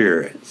want to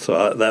share it.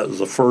 So that was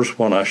the first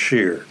one I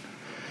shared.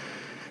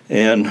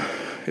 And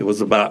it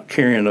was about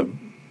carrying a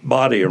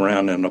body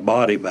around in a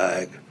body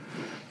bag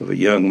of a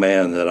young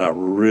man that I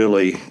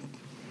really,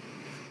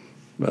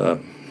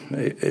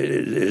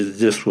 it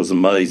just was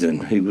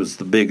amazing. He was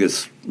the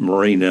biggest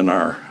Marine in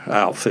our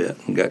outfit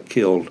and got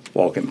killed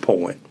walking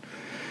point.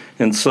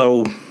 And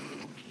so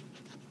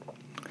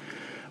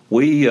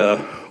we've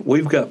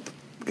got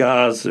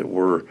guys that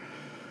were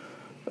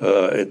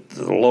at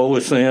the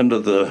lowest end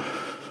of the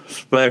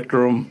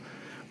spectrum,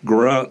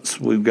 grunts.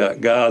 We've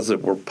got guys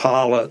that were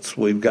pilots.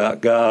 We've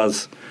got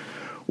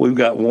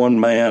one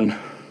man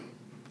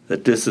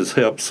that this has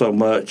helped so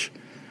much.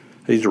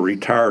 He's a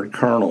retired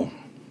colonel,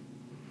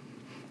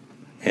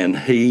 and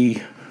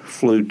he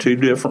flew 2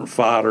 different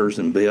fighters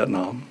in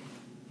Vietnam.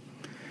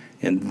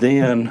 And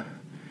then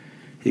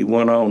he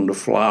went on to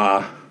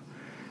fly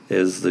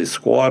as the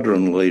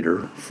squadron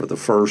leader for the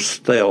first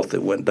stealth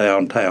that went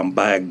downtown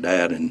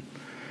Baghdad, and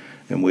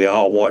we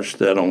all watched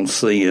that on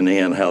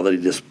CNN, how they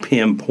just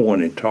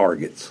pinpointed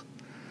targets.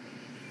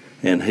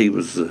 And he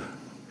was the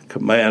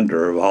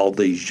commander of all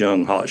these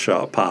young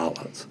hotshot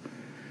pilots.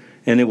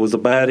 And it was a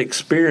bad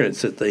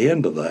experience at the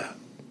end of that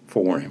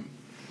for him.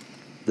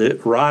 The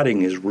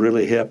writing has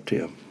really helped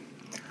him.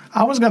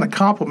 I was going to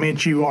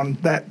compliment you on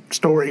that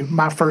story,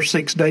 My First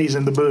 6 Days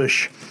in the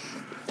Bush.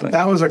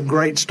 That was a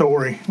great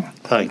story.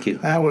 Thank you.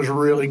 That was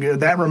really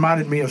good. That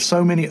reminded me of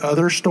so many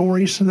other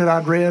stories that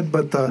I'd read,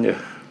 but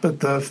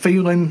the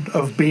feeling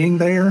of being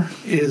there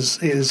is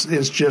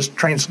just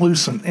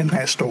translucent in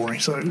that story.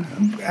 So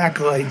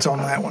accolades on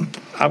that one.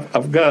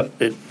 I've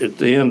got at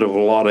the end of a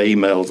lot of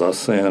emails I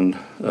send.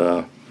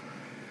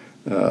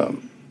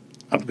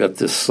 I've got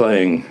this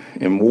saying: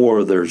 in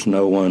war, there's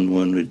no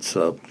unwounded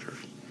soldiers,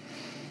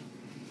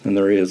 and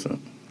there isn't.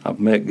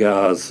 I've met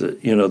guys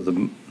that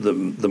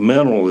the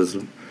mental is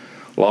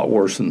a lot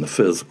worse than the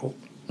physical.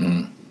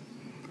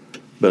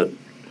 But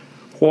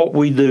what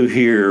we do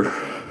here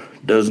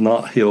does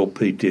not heal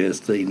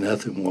PTSD.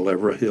 Nothing will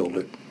ever heal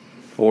it,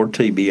 or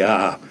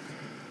TBI,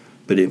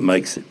 but it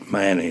makes it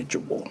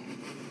manageable.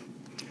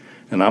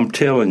 And I'm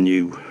telling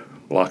you,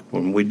 like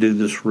when we do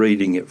this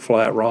reading at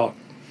Flat Rock,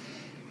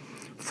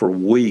 for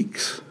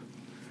weeks,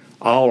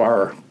 all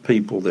our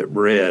people that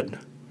read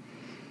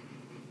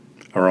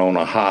are on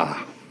a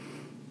high,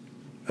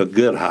 a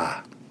good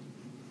high.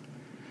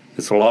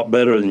 it's a lot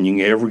better than you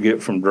can ever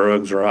get from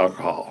drugs or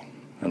alcohol.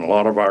 And a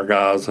lot of our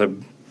guys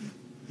have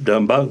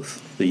done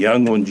both. The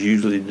young ones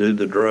usually do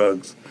the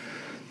drugs.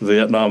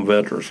 Vietnam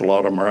veterans, a lot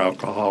of them are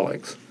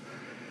alcoholics.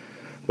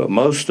 But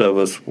most of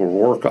us were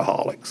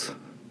workaholics.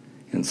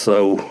 And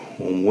so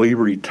when we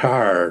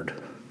retired,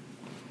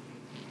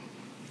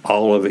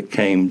 all of it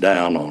came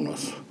down on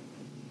us.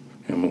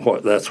 And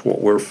that's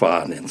what we're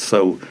finding.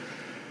 So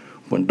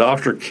when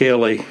Dr.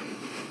 Kelly,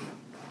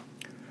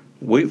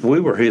 we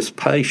were his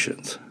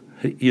patients.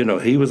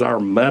 He was our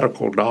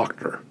medical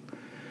doctor.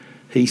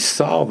 He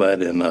saw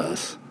that in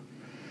us,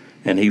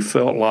 and he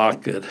felt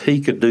like that he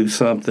could do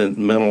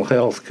something mental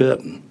health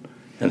couldn't,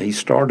 and he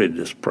started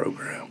this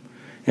program,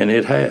 and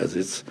it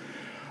has.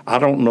 I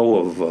don't know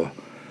of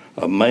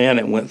a man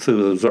that went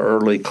through those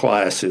early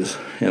classes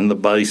in the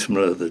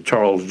basement of the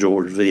Charles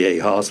George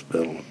VA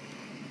Hospital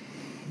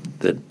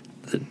that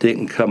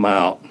didn't come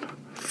out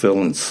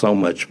feeling so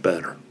much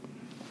better.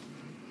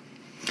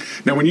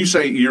 Now, when you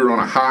say you're on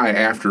a high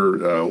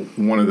after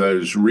one of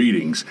those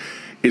readings,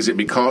 is it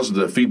because of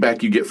the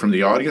feedback you get from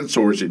the audience,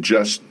 or is it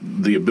just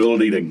the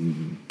ability to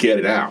get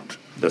it out?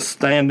 The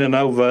standing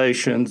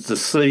ovations, to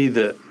see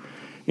that,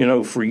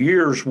 for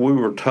years we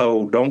were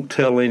told, don't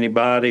tell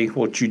anybody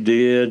what you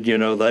did.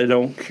 They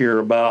don't care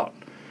about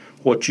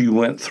what you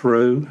went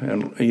through.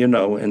 And,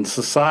 in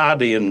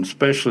society, and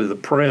especially the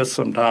press,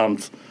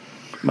 sometimes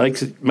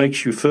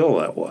makes you feel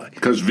that way.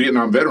 Because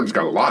Vietnam veterans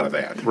got a lot of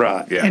that.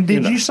 Right. Yeah. And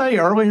did you say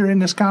earlier in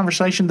this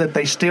conversation that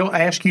they still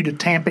ask you to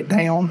tamp it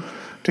down,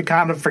 to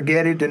kind of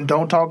forget it and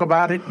don't talk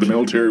about it? The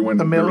military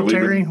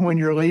when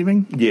you're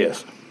leaving?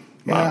 Yes.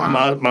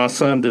 Yeah. My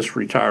son just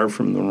retired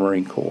from the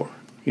Marine Corps,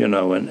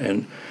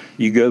 and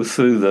you go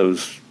through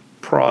those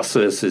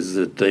processes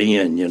at the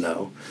end,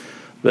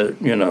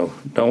 But,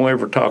 don't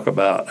ever talk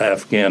about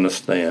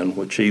Afghanistan,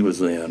 which he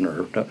was in,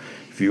 or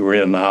if you were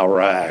in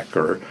Iraq,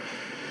 or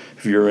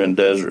if you're in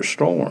Desert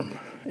Storm.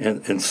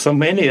 And so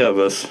many of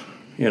us,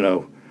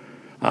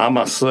 I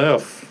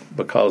myself,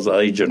 because of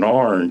Agent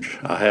Orange,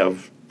 I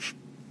have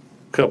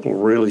a couple of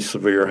really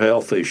severe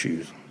health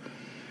issues.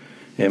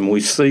 And we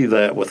see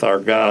that with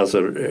our guys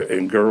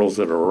and girls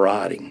that are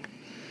riding.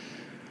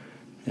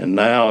 And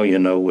now,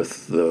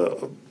 with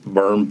the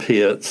burn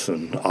pits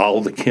and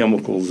all the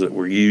chemicals that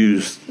were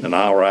used in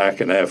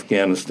Iraq and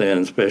Afghanistan,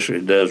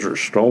 especially Desert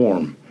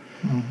Storm,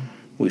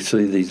 we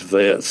see these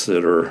vets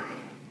that are,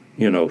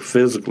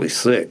 physically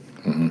sick.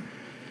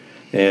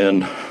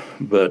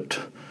 But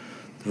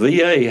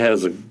VA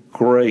has a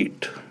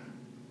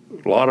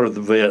lot of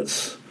the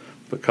vets,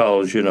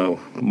 because,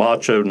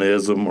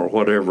 machoism or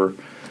whatever,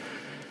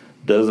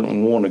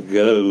 doesn't want to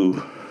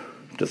go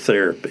to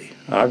therapy.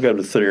 I go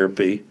to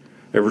therapy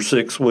every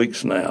 6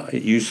 weeks now.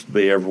 It used to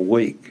be every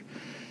week,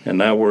 and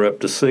now we're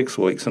up to 6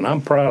 weeks, and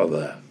I'm proud of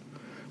that.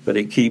 But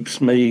it keeps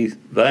me,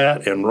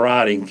 that and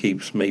writing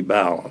keeps me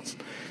balanced.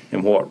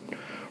 And what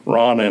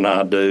Ron and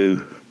I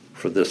do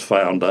for this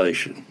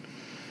foundation,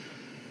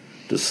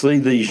 to see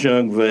these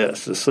young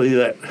vets, to see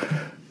that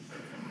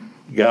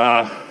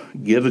guy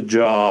get a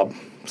job,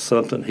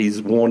 something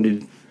he's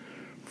wanted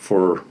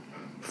for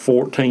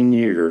 14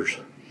 years,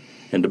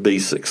 and to be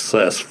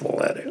successful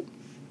at it.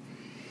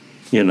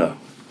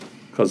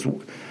 Because,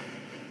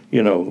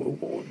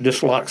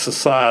 just like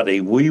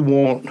society, we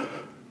want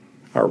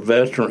our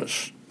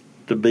veterans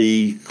to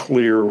be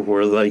clear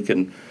where they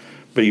can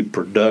be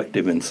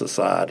productive in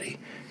society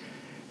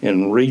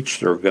and reach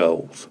their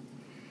goals.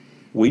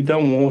 We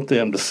don't want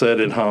them to sit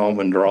at home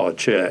and draw a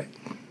check,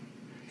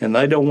 and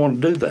they don't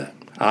want to do that.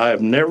 I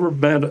have never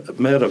met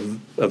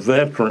a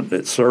veteran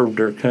that served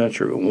their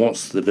country and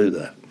wants to do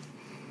that.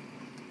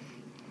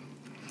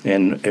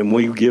 And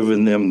we've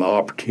given them the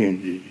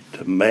opportunity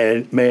to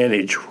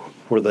manage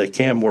where they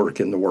can work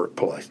in the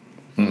workplace.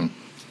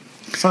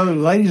 So,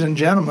 ladies and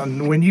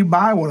gentlemen, when you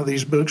buy one of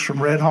these books from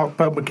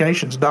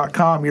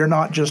RedHawkPublications.com, you're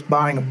not just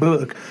buying a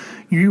book.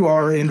 You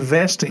are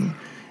investing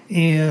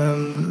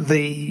in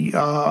the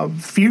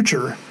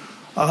future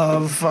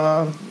of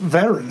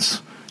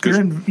veterans.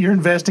 You're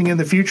investing in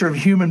the future of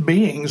human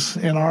beings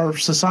in our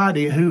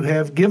society who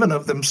have given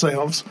of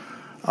themselves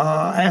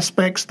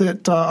aspects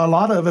that a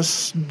lot of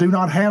us do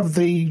not have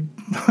the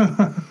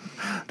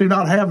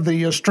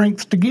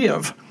strength to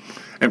give.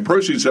 And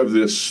proceeds of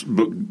this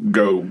book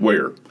go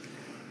where?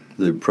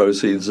 The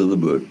proceeds of the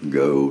book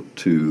go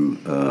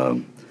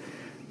to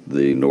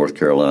the North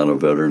Carolina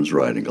Veterans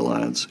Writing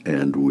Alliance,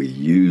 and we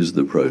use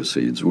the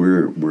proceeds.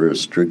 We're a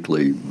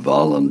strictly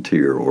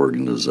volunteer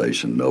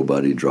organization.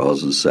 Nobody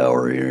draws a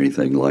salary or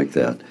anything like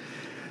that.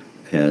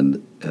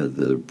 And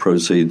the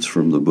proceeds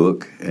from the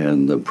book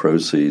and the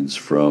proceeds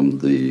from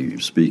the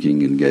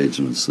speaking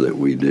engagements that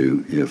we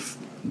do, if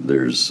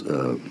there's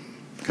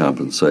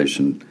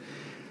compensation,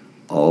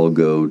 all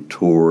go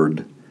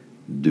toward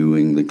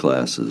doing the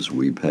classes.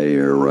 We pay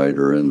our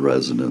writer and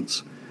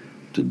residents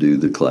to do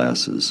the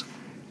classes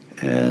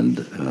and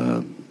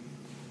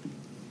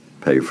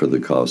pay for the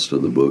cost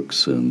of the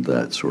books and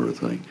that sort of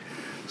thing.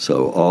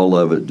 So all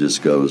of it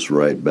just goes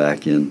right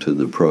back into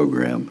the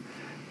program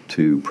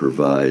to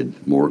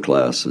provide more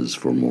classes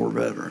for more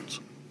veterans.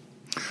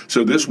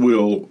 So this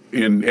will,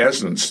 in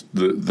essence,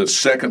 the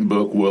second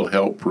book will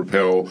help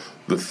propel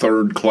the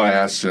third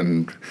class,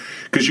 and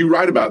because you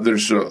write about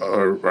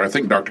I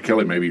think Dr.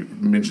 Kelly maybe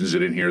mentions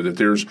it in here, that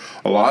there's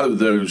a lot of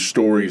those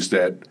stories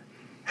that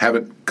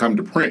haven't come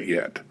to print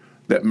yet,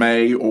 that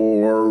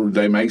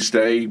they may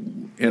stay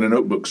in a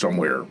notebook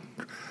somewhere.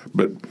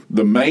 But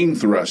the main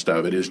thrust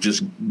of it is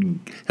just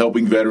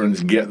helping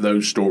veterans get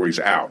those stories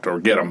out or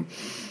get them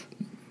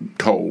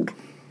told.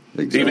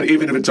 Exactly.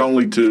 Even if it's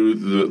only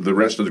to the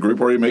rest of the group,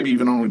 or maybe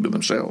even only to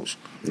themselves.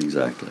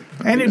 Exactly.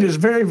 And it is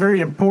very, very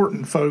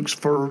important, folks,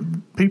 for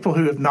people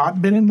who have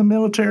not been in the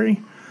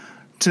military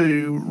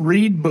to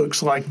read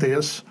books like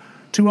this,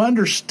 to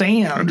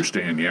understand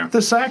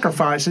the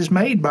sacrifices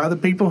made by the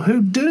people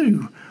who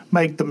do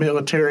make the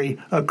military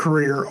a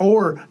career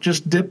or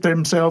just dip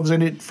themselves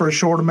in it for a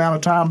short amount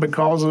of time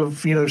because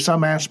of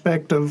some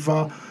aspect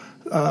of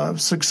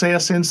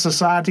success in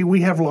society.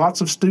 We have lots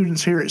of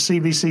students here at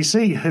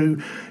CVCC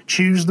who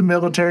choose the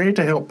military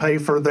to help pay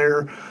for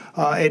their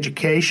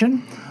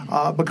education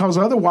because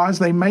otherwise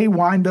they may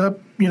wind up,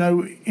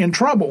 in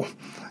trouble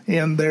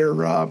in their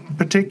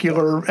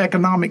particular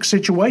economic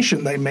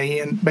situation they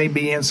may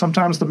be in.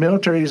 Sometimes the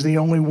military is the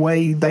only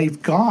way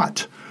they've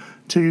got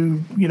to,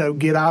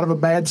 get out of a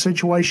bad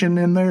situation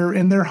in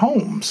their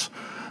homes.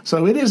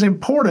 So it is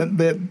important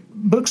that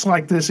books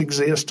like this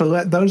exist to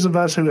let those of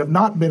us who have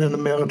not been in the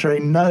military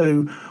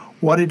know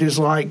what it is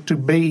like to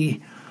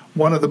be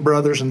one of the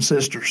brothers and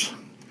sisters.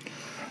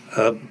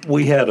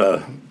 We had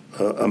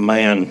a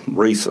man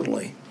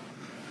recently,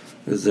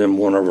 is in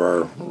one of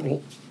our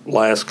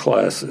last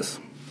classes.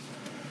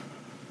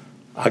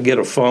 I get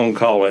a phone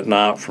call at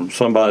night from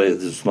somebody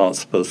that's not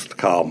supposed to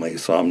call me,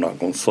 so I'm not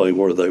going to say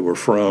where they were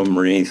from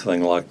or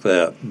anything like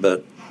that,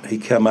 but he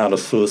came out of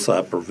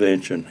suicide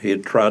prevention. He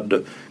had tried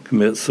to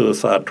commit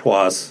suicide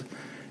twice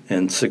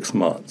in 6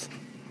 months.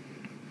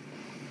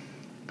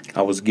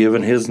 I was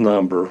given his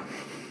number.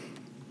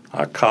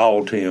 I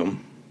called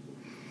him.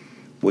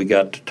 We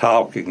got to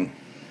talking,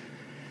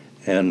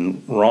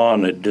 and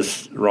Ron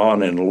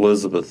and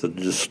Elizabeth had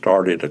just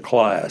started a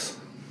class,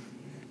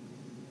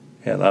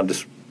 and I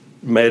just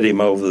met him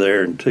over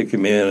there and took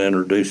him in and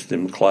introduced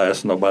him to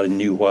class. Nobody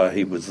knew why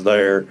he was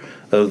there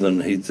other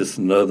than he's just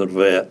another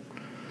vet.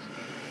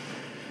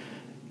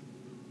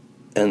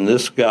 And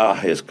this guy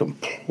has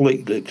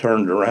completely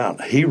turned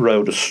around. He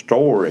wrote a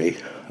story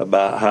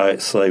about how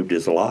it saved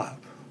his life.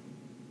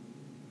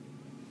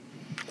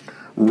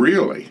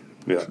 Really?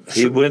 Yeah.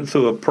 He went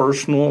through a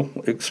personal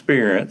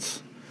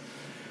experience,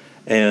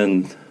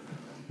 and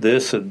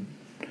this had,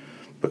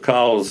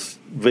 because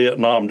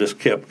Vietnam just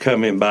kept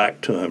coming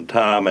back to him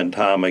time and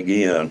time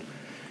again,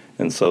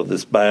 and so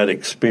this bad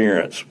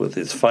experience with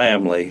his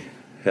family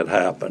had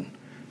happened.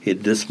 He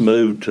had just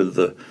moved to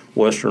the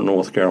western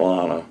North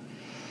Carolina,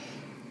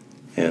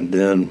 and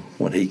then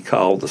when he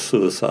called the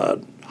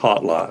suicide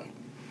hotline,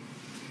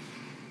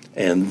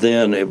 and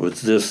then it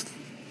was just,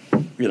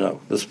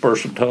 this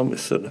person told me,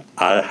 said,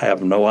 I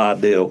have no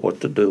idea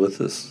what to do with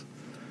this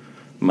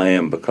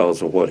man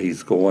because of what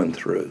he's going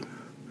through.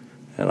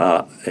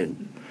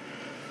 And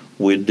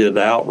we did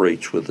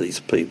outreach with these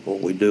people.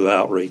 We do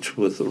outreach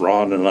with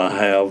Ron and I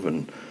have,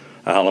 and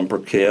Alan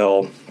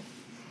Burkell,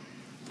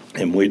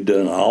 and we've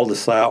done all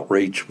this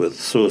outreach with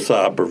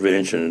suicide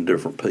prevention and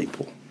different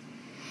people.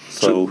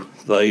 So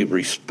they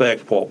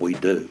respect what we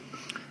do.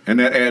 And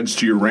that adds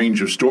to your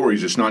range of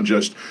stories. It's not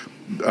just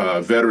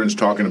veterans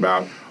talking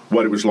about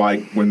what it was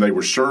like when they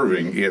were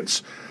serving.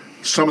 It's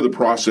some of the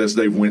process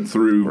they've went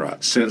through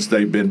since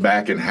they've been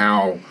back, and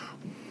how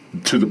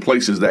to the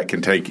places that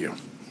can take you,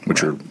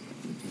 which are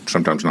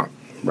sometimes not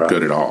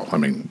good at all. I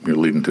mean,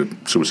 leading to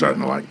suicide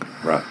and the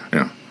like. Right.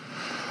 Yeah.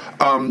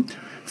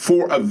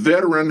 For a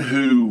veteran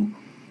who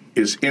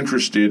is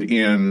interested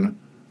in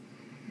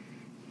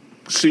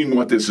seeing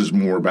what this is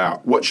more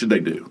about, what should they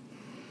do?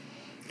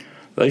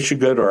 They should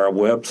go to our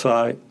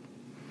website,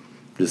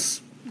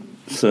 just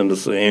send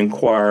us an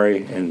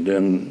inquiry, and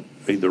then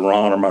either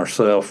Ron or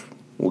myself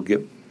will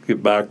get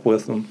back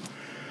with them.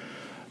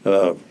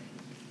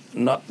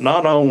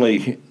 Not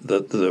only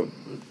the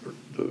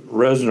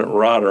resident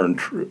writer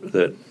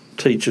that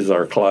teaches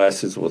our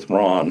classes with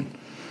Ron,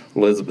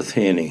 Elizabeth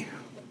Henney,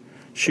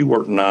 she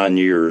worked 9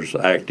 years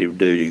active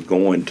duty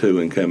going to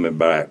and coming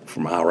back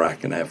from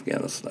Iraq and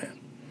Afghanistan.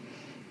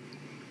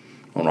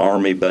 On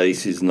Army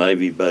bases,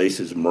 Navy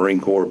bases, Marine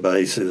Corps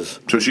bases.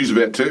 So she's a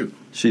vet too?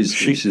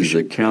 She's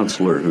a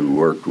counselor who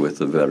worked with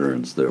the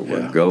veterans that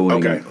were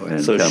going and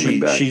coming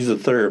back. She's a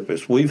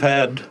therapist. We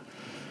had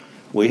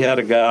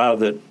a guy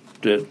that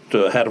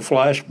had a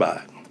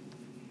flashback.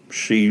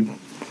 She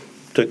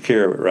took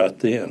care of it right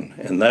then,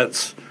 and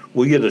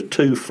we get a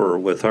twofer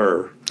with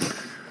her.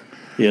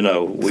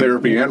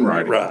 Therapy and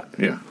writing, right?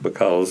 Yeah,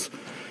 because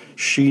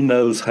she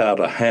knows how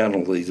to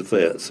handle these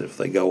vets if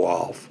they go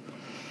off,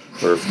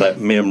 or if that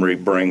memory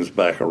brings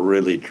back a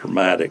really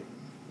traumatic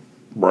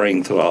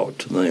brain thought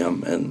to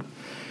them, and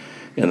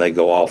they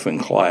go off in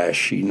class.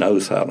 She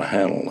knows how to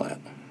handle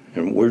that,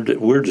 and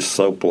we're just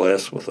so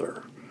blessed with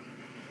her.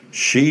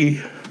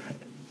 She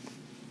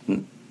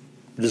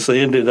just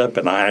ended up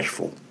in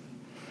Asheville.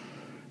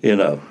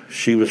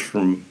 She was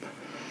from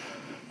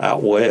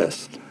out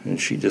west,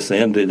 and she just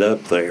ended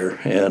up there,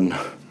 and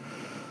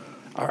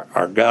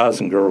our guys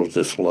and girls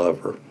just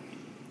love her,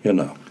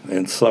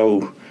 and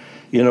so,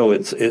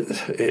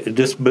 it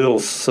just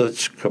builds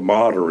such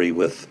camaraderie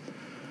with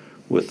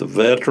the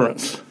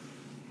veterans,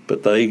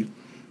 but they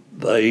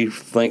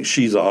think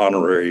she's an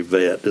honorary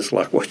vet, just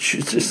like what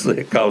you just said,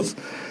 because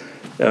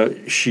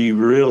she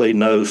really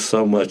knows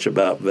so much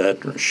about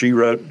veterans. She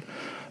wrote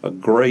a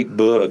great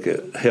book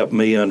that helped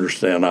me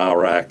understand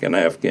Iraq and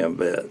Afghan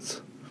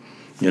vets.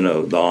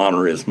 The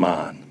honor is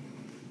mine.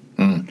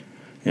 Mm.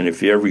 And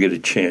if you ever get a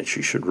chance,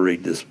 you should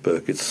read this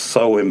book. It's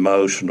so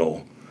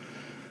emotional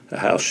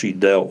how she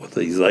dealt with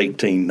these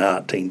 18,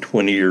 19,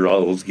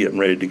 20-year-olds getting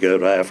ready to go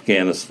to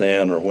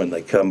Afghanistan or when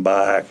they come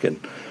back, and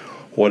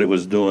what it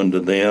was doing to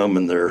them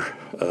and their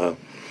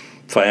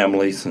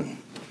families. And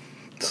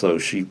so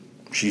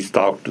she's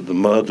talked to the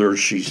mothers,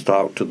 she's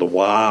talked to the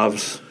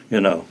wives,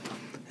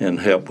 and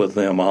helped with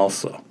them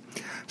also.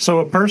 So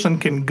a person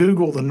can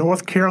Google the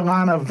North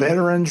Carolina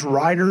Veterans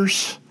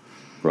Writers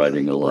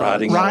Writing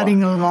Alliance.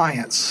 Writing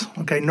Alliance.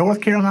 Okay,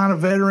 North Carolina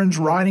Veterans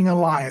Writing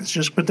Alliance.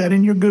 Just put that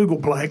in your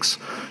Googleplex,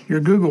 your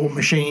Google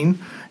machine,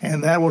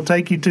 and that will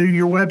take you to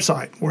your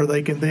website where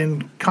they can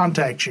then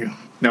contact you.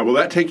 Now, will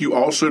that take you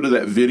also to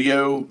that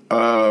video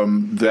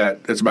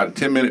that's about a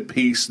 10-minute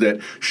piece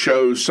that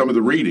shows some of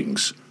the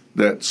readings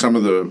that some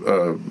of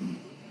the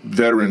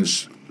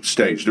veterans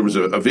staged? There was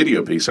a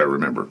video piece, I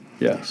remember.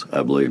 Yes,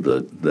 I believe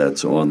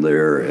that's on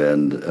there,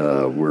 and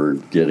we're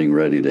getting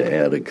ready to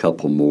add a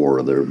couple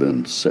more. There have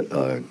been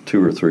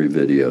 2 or 3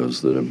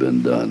 videos that have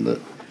been done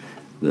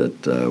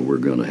that we're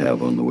going to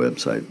have on the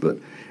website. But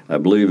I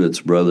believe it's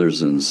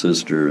brothers and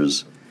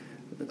sisters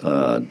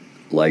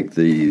like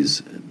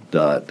these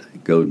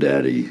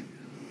 .godaddy.com.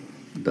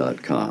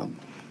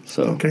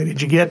 So okay,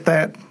 did you get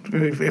that?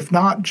 If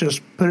not,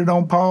 just put it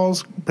on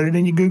pause, put it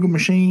in your Google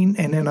machine,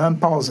 and then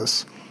unpause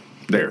us.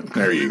 There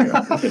you go.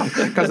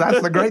 Because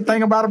that's the great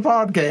thing about a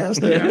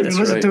podcast. Yeah, you can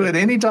listen to it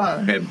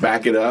anytime. And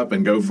back it up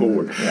and go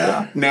forward.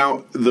 Yeah.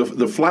 Now,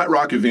 the Flat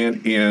Rock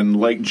event in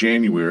late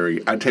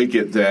January, I take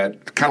it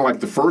that, kind of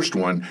like the first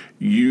one,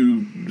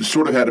 you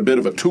sort of had a bit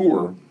of a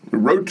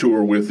road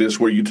tour with this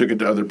where you took it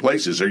to other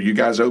places. Are you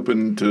guys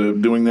open to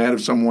doing that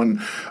if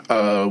someone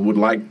would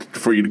like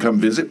for you to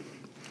come visit?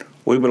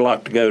 We would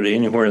like to go to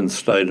anywhere in the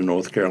state of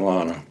North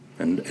Carolina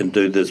and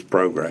do this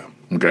program.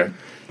 Okay.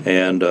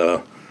 And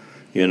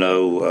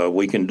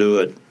we can do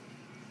it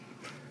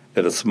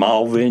at a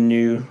small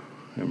venue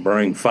and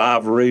bring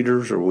 5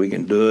 readers, or we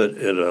can do it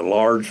at a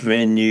large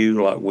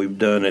venue like we've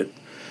done it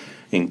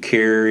in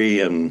Cary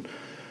and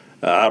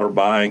Outer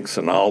Banks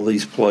and all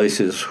these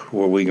places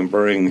where we can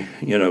bring,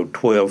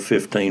 12,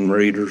 15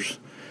 readers.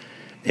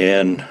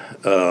 And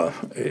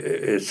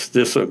it's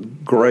just a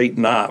great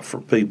night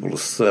for people to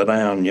sit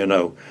down.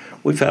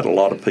 We've had a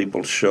lot of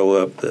people show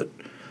up that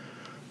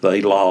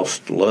they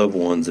lost loved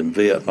ones in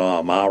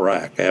Vietnam,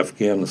 Iraq,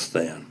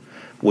 Afghanistan.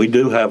 We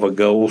do have a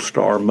Gold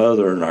Star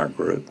mother in our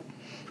group,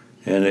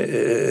 and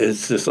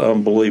it's just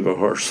unbelievable.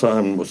 Her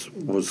son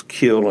was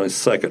killed on his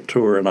second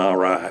tour in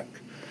Iraq.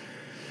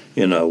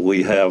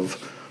 We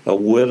have a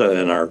widow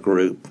in our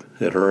group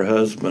that her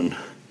husband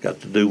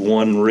got to do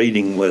one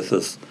reading with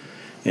us,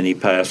 and he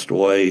passed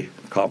away,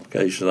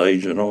 complications of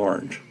Agent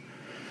Orange.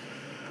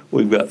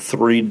 We've got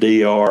 3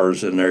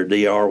 DRs in there,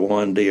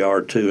 DR1,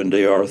 DR2, and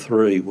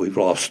DR3. We've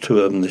lost 2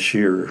 of them this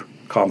year,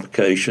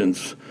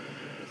 complications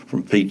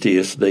from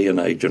PTSD and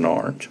Agent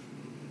Orange.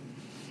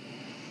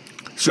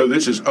 So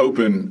this is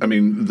open. I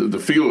mean, the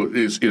field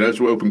is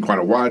open quite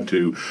a wide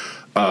to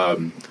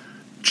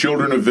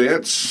children of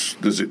vets.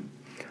 Does it?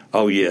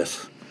 Oh,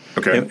 yes.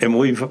 Okay. And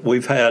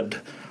we've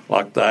had,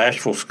 like, the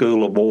Asheville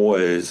School of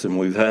Boys, and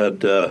we've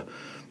had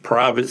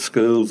private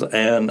schools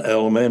and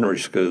elementary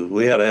schools.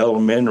 We had an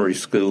elementary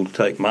school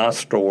take my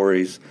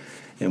stories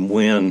and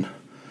win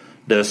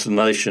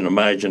Destination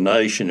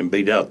Imagination and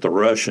beat out the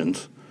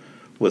Russians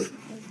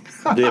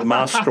did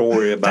my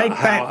story about Take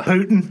that,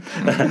 Putin.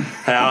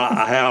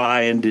 how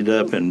I ended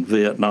up in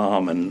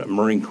Vietnam and the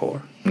Marine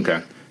Corps.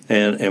 Okay.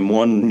 And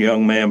one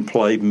young man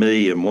played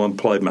me and one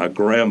played my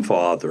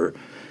grandfather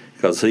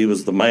because he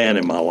was the man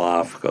in my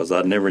life because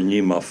I never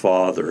knew my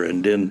father.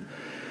 And then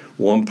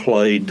one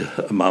played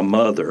my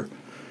mother,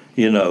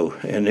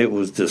 and it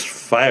was just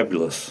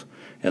fabulous.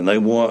 And they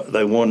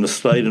won the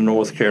state of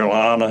North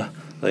Carolina.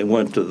 They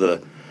went to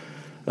the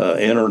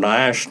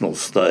international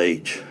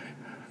stage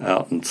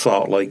out in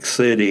Salt Lake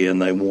City,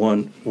 and they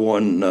won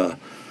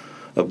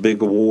a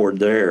big award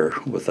there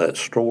with that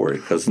story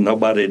because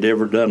nobody had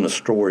ever done a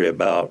story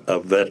about a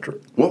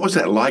veteran. What was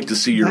that like to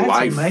see your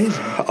life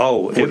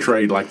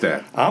portrayed like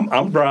that?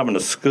 I'm driving a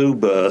school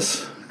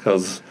bus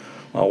because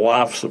my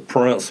wife's a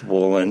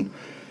principal, and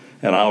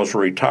I was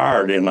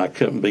retired, and I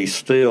couldn't be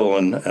still,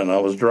 and I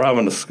was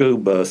driving a school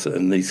bus,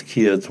 and these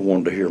kids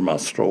wanted to hear my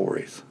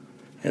stories.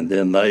 And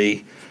then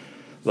they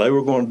They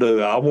were going to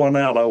do, I won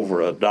out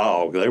over a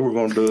dog. They were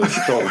going to do a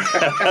story.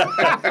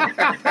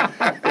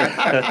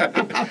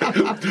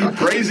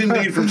 Praise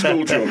indeed from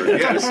school children,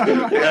 yes.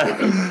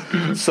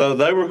 Yeah. So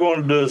they were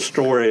going to do a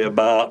story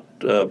about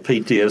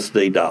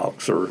PTSD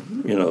dogs, or,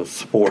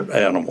 support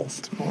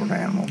animals. Support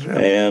animals, yeah.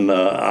 And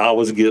I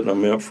was getting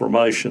them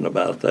information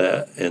about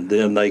that. And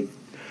then I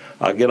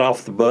get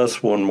off the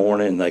bus one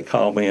morning, they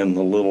call me in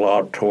the little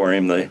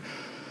auditorium. I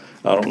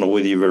don't know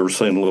whether you've ever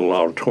seen a little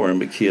auditorium,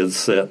 but kids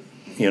sit,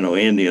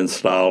 Indian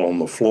style on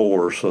the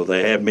floor. So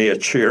they had me a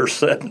chair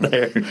sitting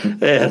there.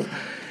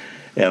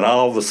 And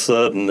all of a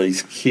sudden,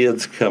 these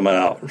kids come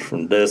out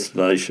from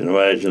Destination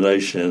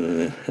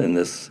Imagination, and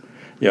this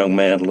young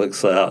man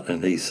looks out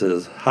and he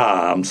says,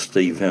 "Hi, I'm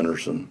Steve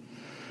Henderson."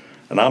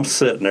 And I'm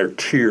sitting there,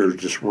 tears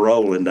just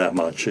rolling down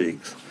my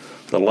cheeks.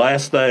 The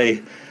last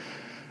day,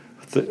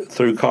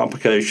 through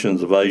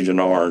complications of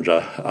Agent Orange,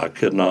 I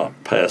could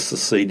not pass the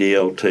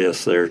CDL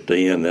test there at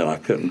the end, and I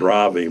couldn't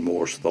drive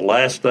anymore. So the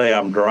last day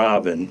I'm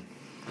driving,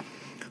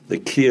 the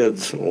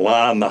kids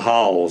line the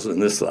halls,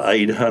 and this is an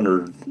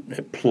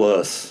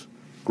 800-plus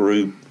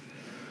group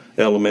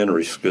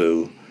elementary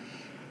school,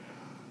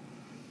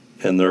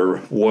 and they're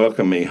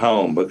welcoming me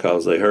home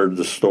because they heard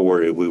the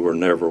story, we were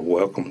never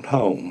welcomed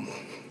home.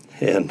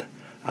 And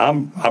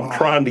I'm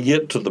trying to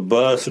get to the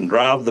bus and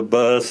drive the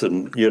bus,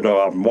 and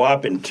I'm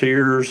wiping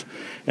tears,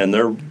 and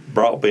they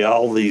brought me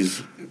all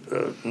these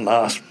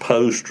nice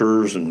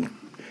posters and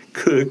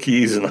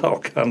cookies and all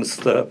kind of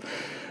stuff.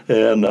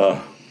 And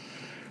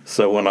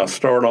so when I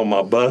start on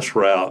my bus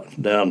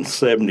route down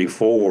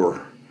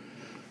 74,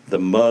 the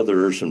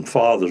mothers and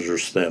fathers are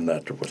standing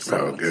at the bus.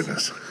 Oh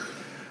goodness!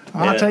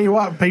 I'll tell you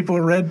what, people,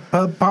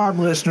 RedPubPod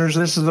listeners,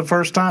 this is the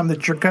first time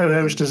that your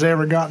co-host has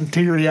ever gotten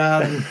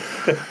teary-eyed.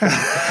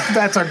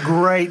 That's a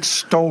great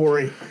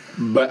story.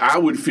 But I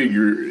would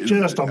figure,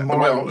 just a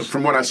well,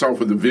 from what I saw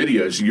from the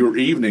videos, your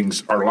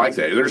evenings are like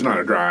that. There's not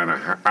a dry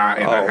eye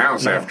in the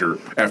house after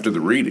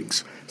the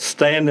readings.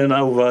 Standing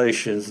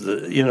ovations.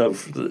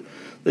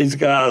 These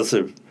guys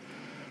have,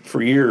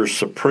 for years,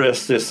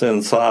 suppressed this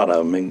inside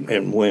of them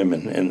and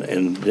women,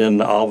 and then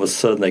all of a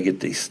sudden they get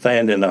these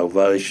standing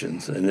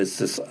ovations, and it's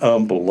just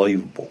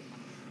unbelievable.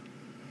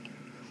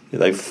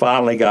 They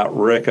finally got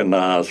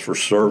recognized for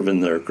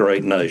serving their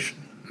great nation.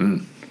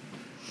 Mm.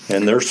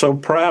 And they're so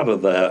proud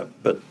of that,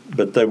 but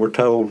they were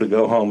told to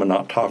go home and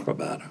not talk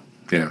about it.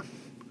 Yeah.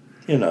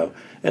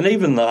 And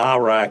even the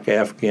Iraq,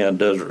 Afghan,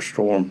 Desert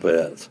Storm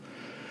vets,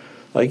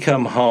 they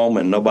come home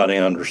and nobody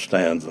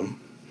understands them.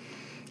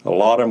 A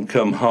lot of them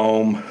come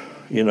home,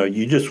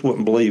 you just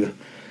wouldn't believe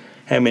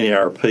how many of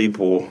our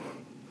people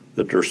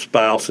that their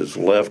spouses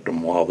left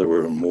them while they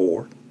were in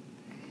war.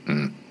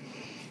 Mm.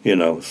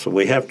 So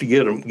we have to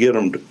get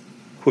them to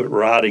quit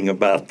writing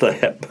about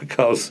that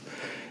because,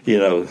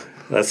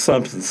 that's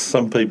something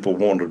some people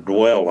want to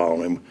dwell on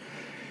him,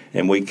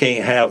 and we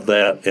can't have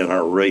that in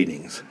our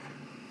readings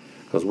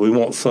because we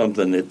want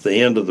something at the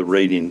end of the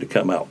reading to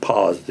come out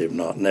positive,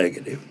 not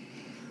negative.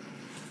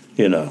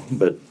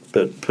 But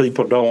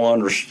people don't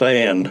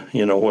understand,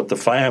 what the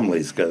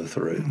families go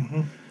through.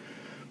 Mm-hmm.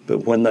 But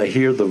when they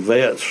hear the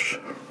vets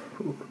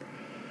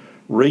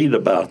read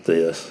about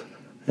this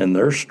and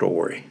their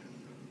story,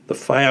 the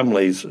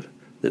families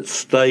that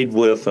stayed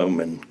with them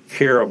and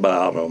care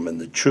about them,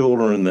 and the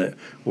children that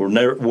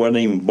weren't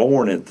even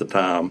born at the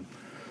time,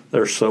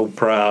 they're so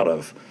proud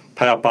of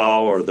Papa,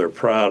 or they're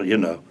proud,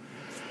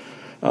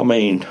 I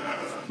mean,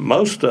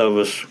 most of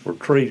us were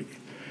treated,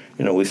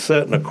 we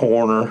sat in a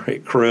corner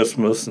at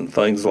Christmas and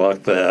things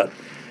like that,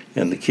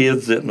 and the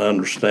kids didn't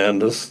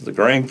understand us, the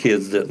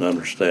grandkids didn't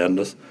understand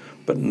us,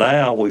 but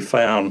now we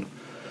found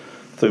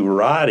through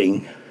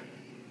writing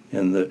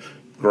and the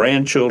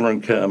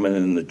grandchildren coming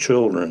and the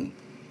children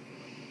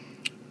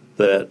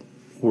that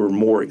we're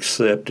more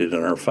accepted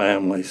in our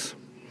families.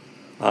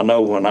 I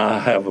know when I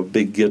have a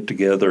big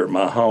get-together at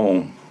my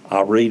home,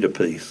 I read a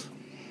piece.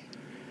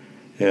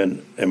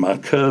 And my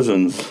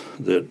cousins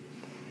that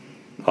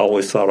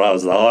always thought I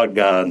was the odd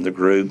guy in the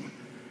group,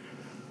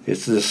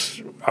 it's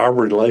just our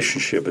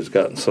relationship has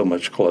gotten so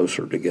much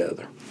closer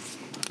together.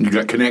 You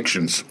got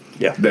connections.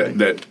 Yeah.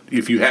 That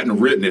if you hadn't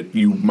written it,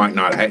 you might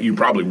not have, you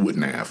probably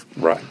wouldn't have.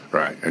 Right.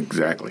 Right,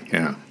 exactly,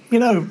 yeah.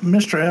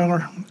 Mr.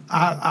 Eller,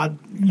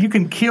 you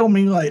can kill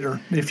me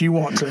later if you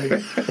want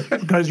to,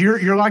 because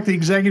you're like the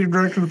executive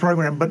director of the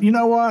program. But you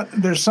know what?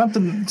 There's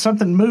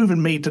something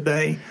moving me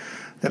today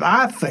that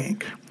I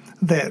think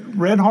that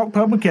Red Hawk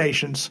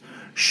Publications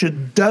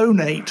should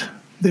donate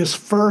this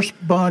first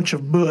bunch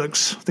of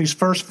books, these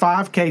first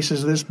 5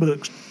 cases of this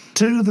book,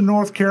 to the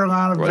North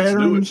Carolina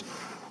Veterans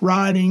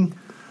Writing,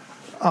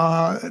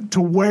 to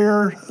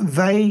where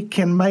they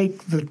can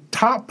make the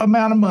top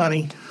amount of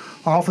money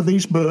off of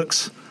these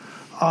books.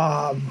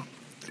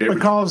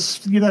 Because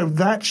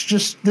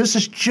this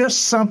is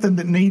just something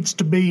that needs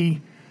to be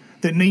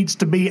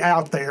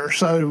out there.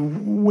 So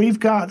we've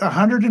got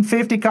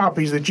 150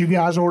 copies that you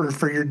guys ordered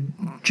for your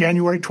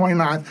January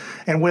 29th,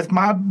 and with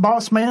my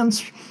boss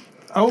man's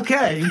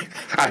okay.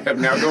 I have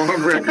now gone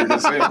on record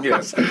as saying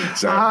yes.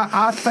 So.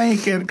 I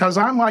think, because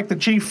I'm like the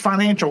chief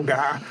financial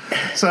guy,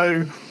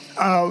 so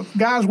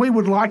guys, we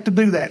would like to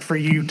do that for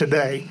you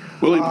today.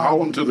 We'll even haul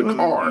them to the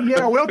car.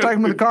 Yeah, we'll take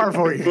them to the car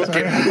for you.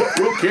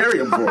 We'll carry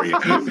them for you.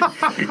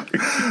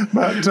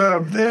 But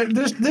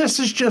this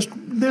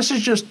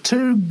is just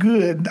too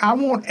good. I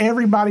want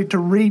everybody to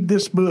read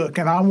this book,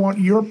 and I want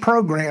your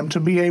program to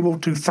be able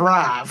to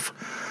thrive.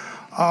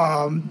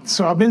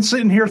 So I've been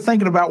sitting here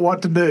thinking about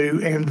what to do,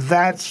 and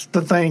that's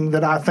the thing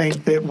that I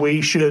think that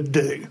we should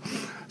do.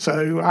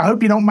 So I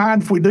hope you don't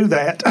mind if we do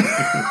that.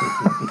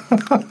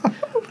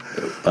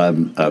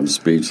 I'm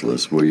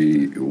speechless.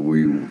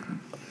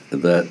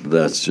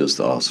 That's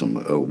just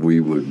awesome. We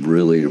would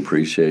really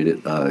appreciate it.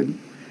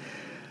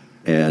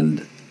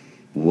 And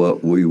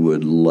what we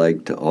would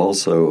like to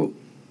also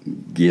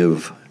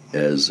give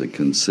as a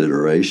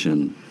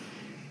consideration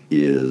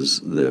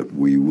is that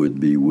we would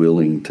be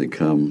willing to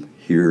come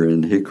here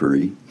in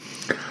Hickory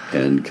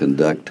and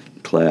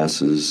conduct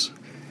classes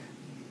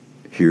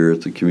here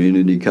at the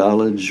community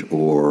college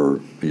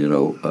or,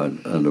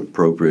 an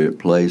appropriate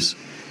place.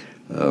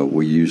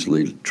 We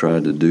usually try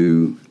to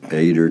do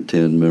 8 or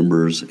 10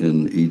 members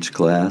in each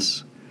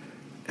class,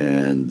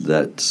 and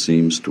that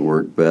seems to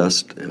work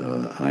best.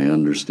 I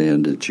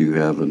understand that you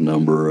have a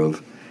number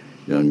of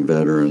young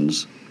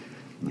veterans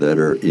that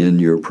are in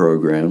your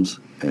programs,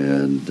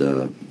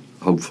 and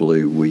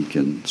hopefully we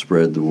can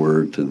spread the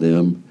word to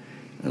them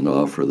and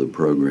offer the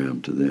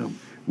program to them.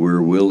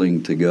 We're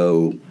willing to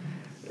go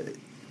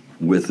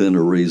within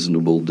a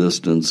reasonable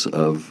distance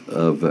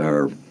of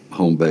our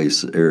home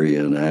base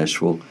area in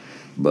Asheville,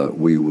 but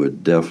we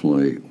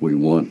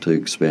want to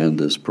expand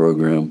this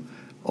program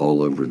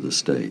all over the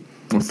state.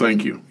 Well,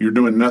 thank you. You're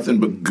doing nothing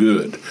but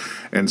good.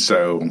 And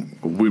so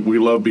we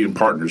love being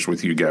partners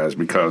with you guys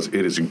because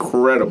it is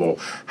incredible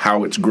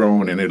how it's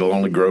grown, and it'll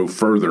only grow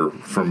further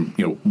from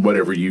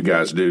whatever you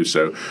guys do.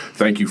 So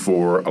thank you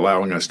for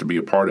allowing us to be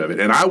a part of it.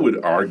 And I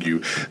would argue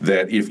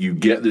that if you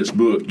get this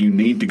book, you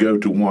need to go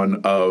to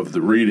one of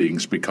the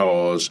readings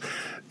because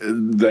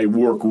they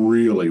work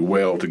really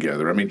well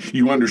together. I mean,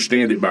 you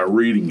understand it by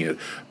reading it,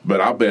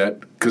 but I bet,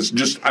 because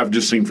I've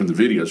just seen from the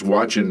videos,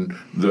 watching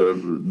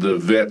the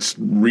vets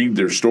read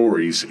their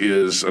stories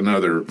is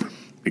another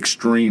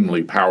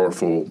extremely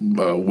powerful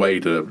way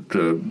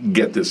to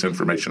get this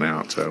information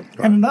out. So,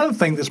 and another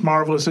thing that's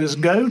marvelous is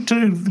go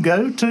to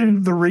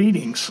the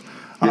readings.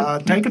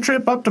 Take a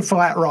trip up to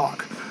Flat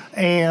Rock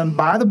and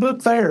buy the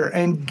book there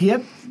and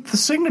get the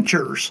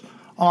signatures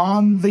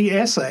on the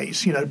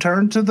essays.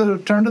 Turn to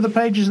the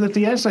pages that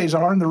the essays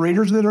are and the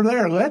readers that are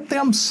there. Let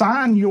them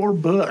sign your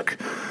book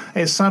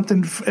as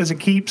something, as a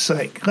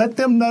keepsake. Let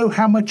them know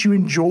how much you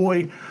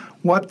enjoy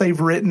what they've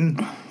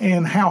written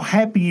and how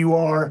happy you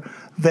are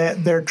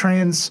that their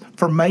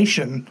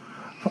transformation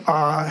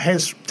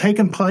has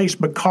taken place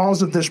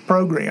because of this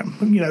program.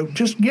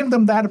 Just give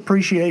them that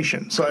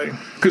appreciation. So,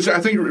 because I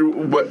think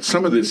what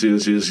some of this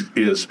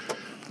is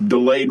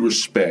delayed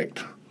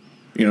respect.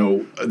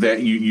 That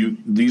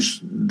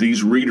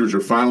these readers are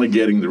finally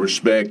getting the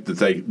respect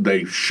that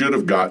they should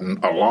have gotten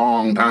a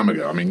long time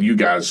ago. I mean, you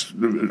guys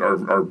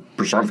are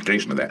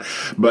personification of that.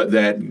 But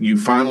that you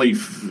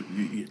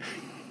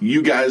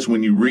guys,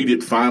 when you read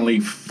it, finally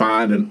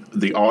find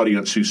the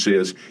audience who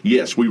says,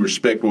 "Yes, we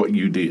respect what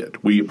you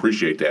did. We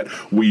appreciate that.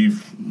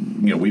 We've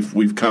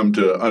come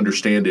to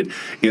understand it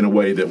in a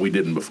way that we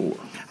didn't before."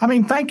 I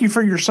mean, thank you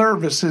for your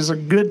service is a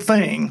good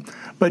thing,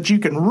 but you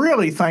can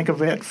really think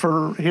of it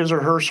for his or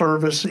her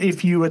service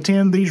if you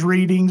attend these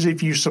readings,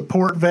 if you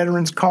support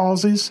veterans'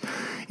 causes,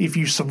 if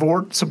you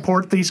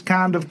support these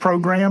kind of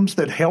programs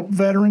that help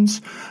veterans.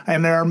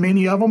 And there are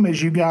many of them,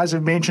 as you guys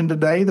have mentioned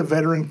today, the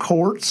veteran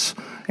courts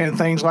and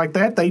things like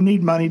that. They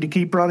need money to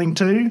keep running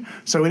too.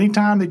 So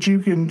anytime that you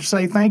can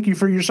say thank you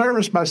for your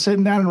service by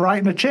sitting down and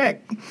writing a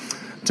check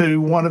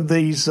to one of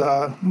these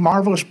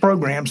marvelous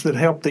programs that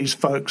help these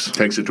folks.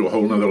 Takes it to a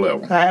whole nother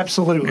level.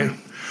 Absolutely. Yeah.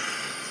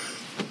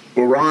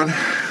 Well, Ron,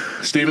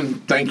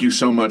 Stephen, thank you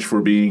so much for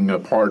being a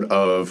part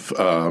of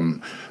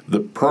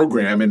the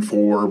program and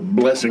for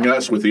blessing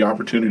us with the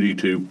opportunity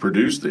to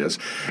produce this.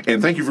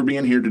 And thank you for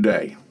being here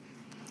today.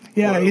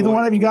 Yeah, either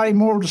one of you got any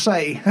more to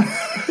say?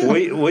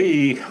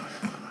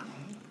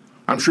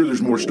 I'm sure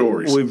there's more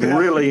stories. We've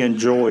really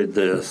enjoyed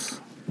this.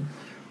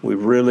 We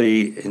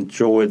really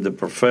enjoyed the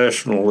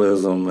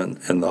professionalism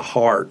and the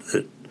heart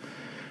that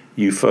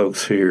you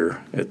folks here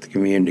at the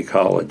community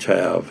college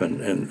have,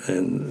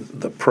 and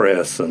the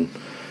press. And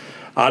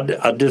I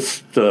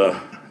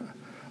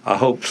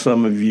hope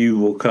some of you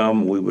will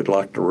come. We would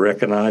like to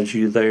recognize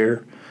you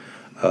there.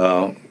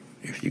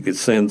 If you could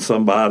send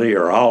somebody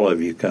or all of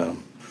you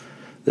come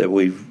that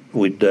we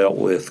dealt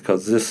with,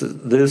 because this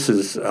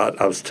is.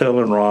 I was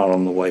telling Ron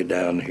on the way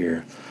down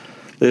here.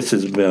 This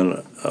has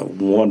been a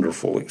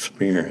wonderful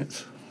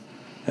experience,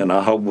 and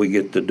I hope we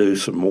get to do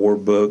some more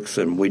books,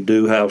 and we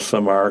do have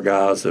some of our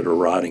guys that are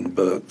writing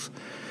books,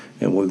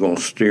 and we're going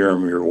to steer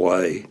them your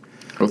way.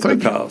 Well,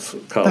 thank you.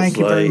 Thank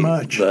you very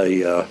much.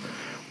 They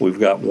we've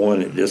got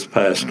one that just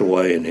passed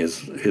away, and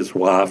his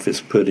wife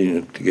is putting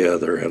it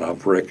together, and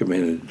I've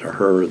recommended to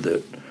her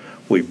that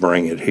we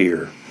bring it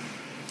here.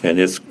 And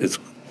it's going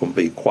to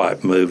be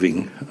quite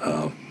moving.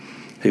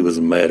 He was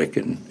a medic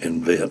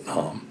in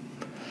Vietnam,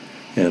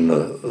 and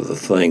the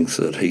things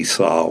that he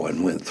saw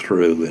and went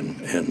through,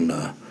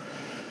 and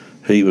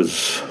he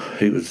was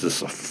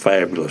just a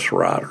fabulous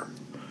writer.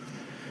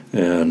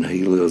 And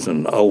he lives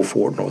in Old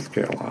Fort, North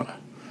Carolina.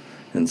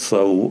 And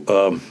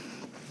so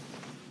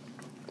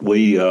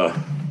we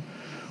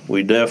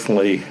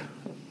definitely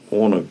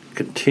want to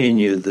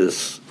continue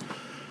this,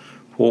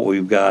 what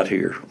we've got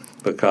here,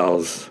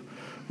 because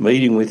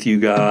meeting with you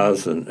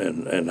guys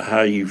and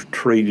how you've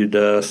treated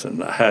us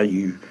and how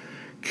you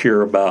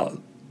care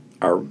about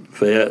our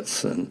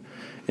vets and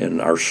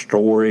our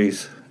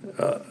stories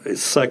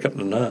is second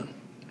to none.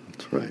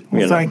 That's right.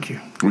 Well, thank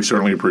you. We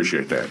certainly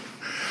appreciate that.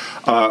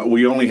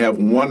 We only have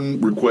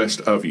one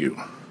request of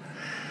you.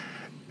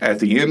 At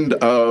the end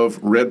of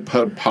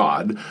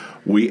RedPubPod,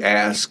 we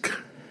ask,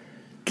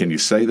 can you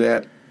say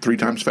that 3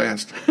 times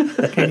fast?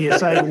 Can you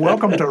say,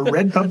 welcome to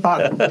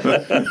RedPubPod?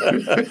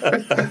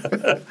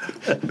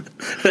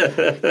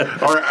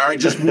 All right,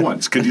 just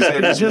once. Could you say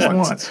it just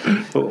once?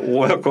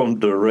 Welcome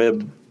to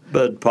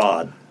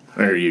RedPubPod.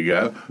 There you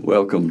go.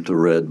 Welcome to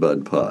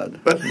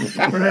RedPubPod.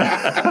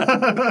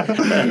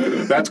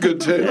 That's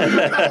good, too.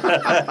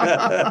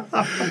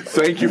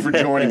 Thank you for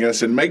joining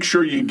us, and make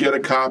sure you get a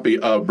copy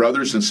of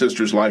Brothers and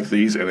Sisters Like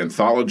These, an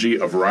anthology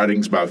of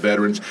writings by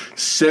veterans,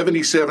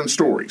 77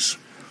 stories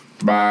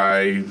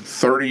by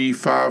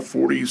 35,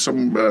 40,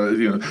 some,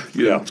 a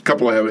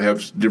couple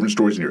have different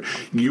stories in here.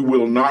 You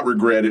will not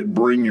regret it.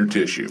 Bring your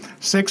tissue.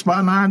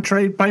 6x9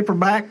 trade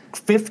paperback,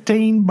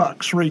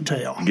 $15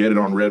 retail. Get it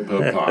on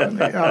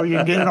RedPubPod. Oh, you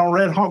can get it on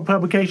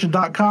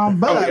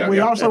RedHawkPublications.com, but we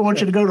also want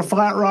you to go to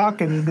Flat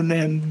Rock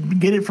and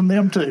get it from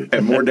them, too.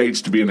 And more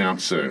dates to be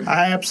announced soon.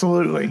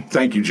 Absolutely.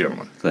 Thank you,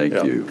 gentlemen. Thank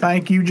you.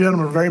 Thank you,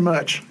 gentlemen, very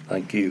much.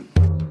 Thank you.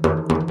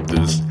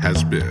 This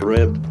has been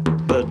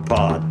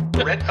RedPubPod.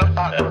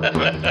 RedPubPod, a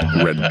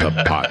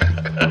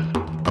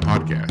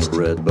podcast.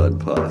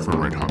 RedPubPod.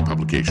 From Red Hawk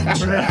Publications.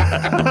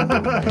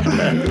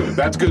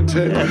 That's good,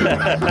 too.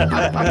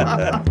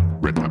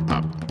 RedPubPod.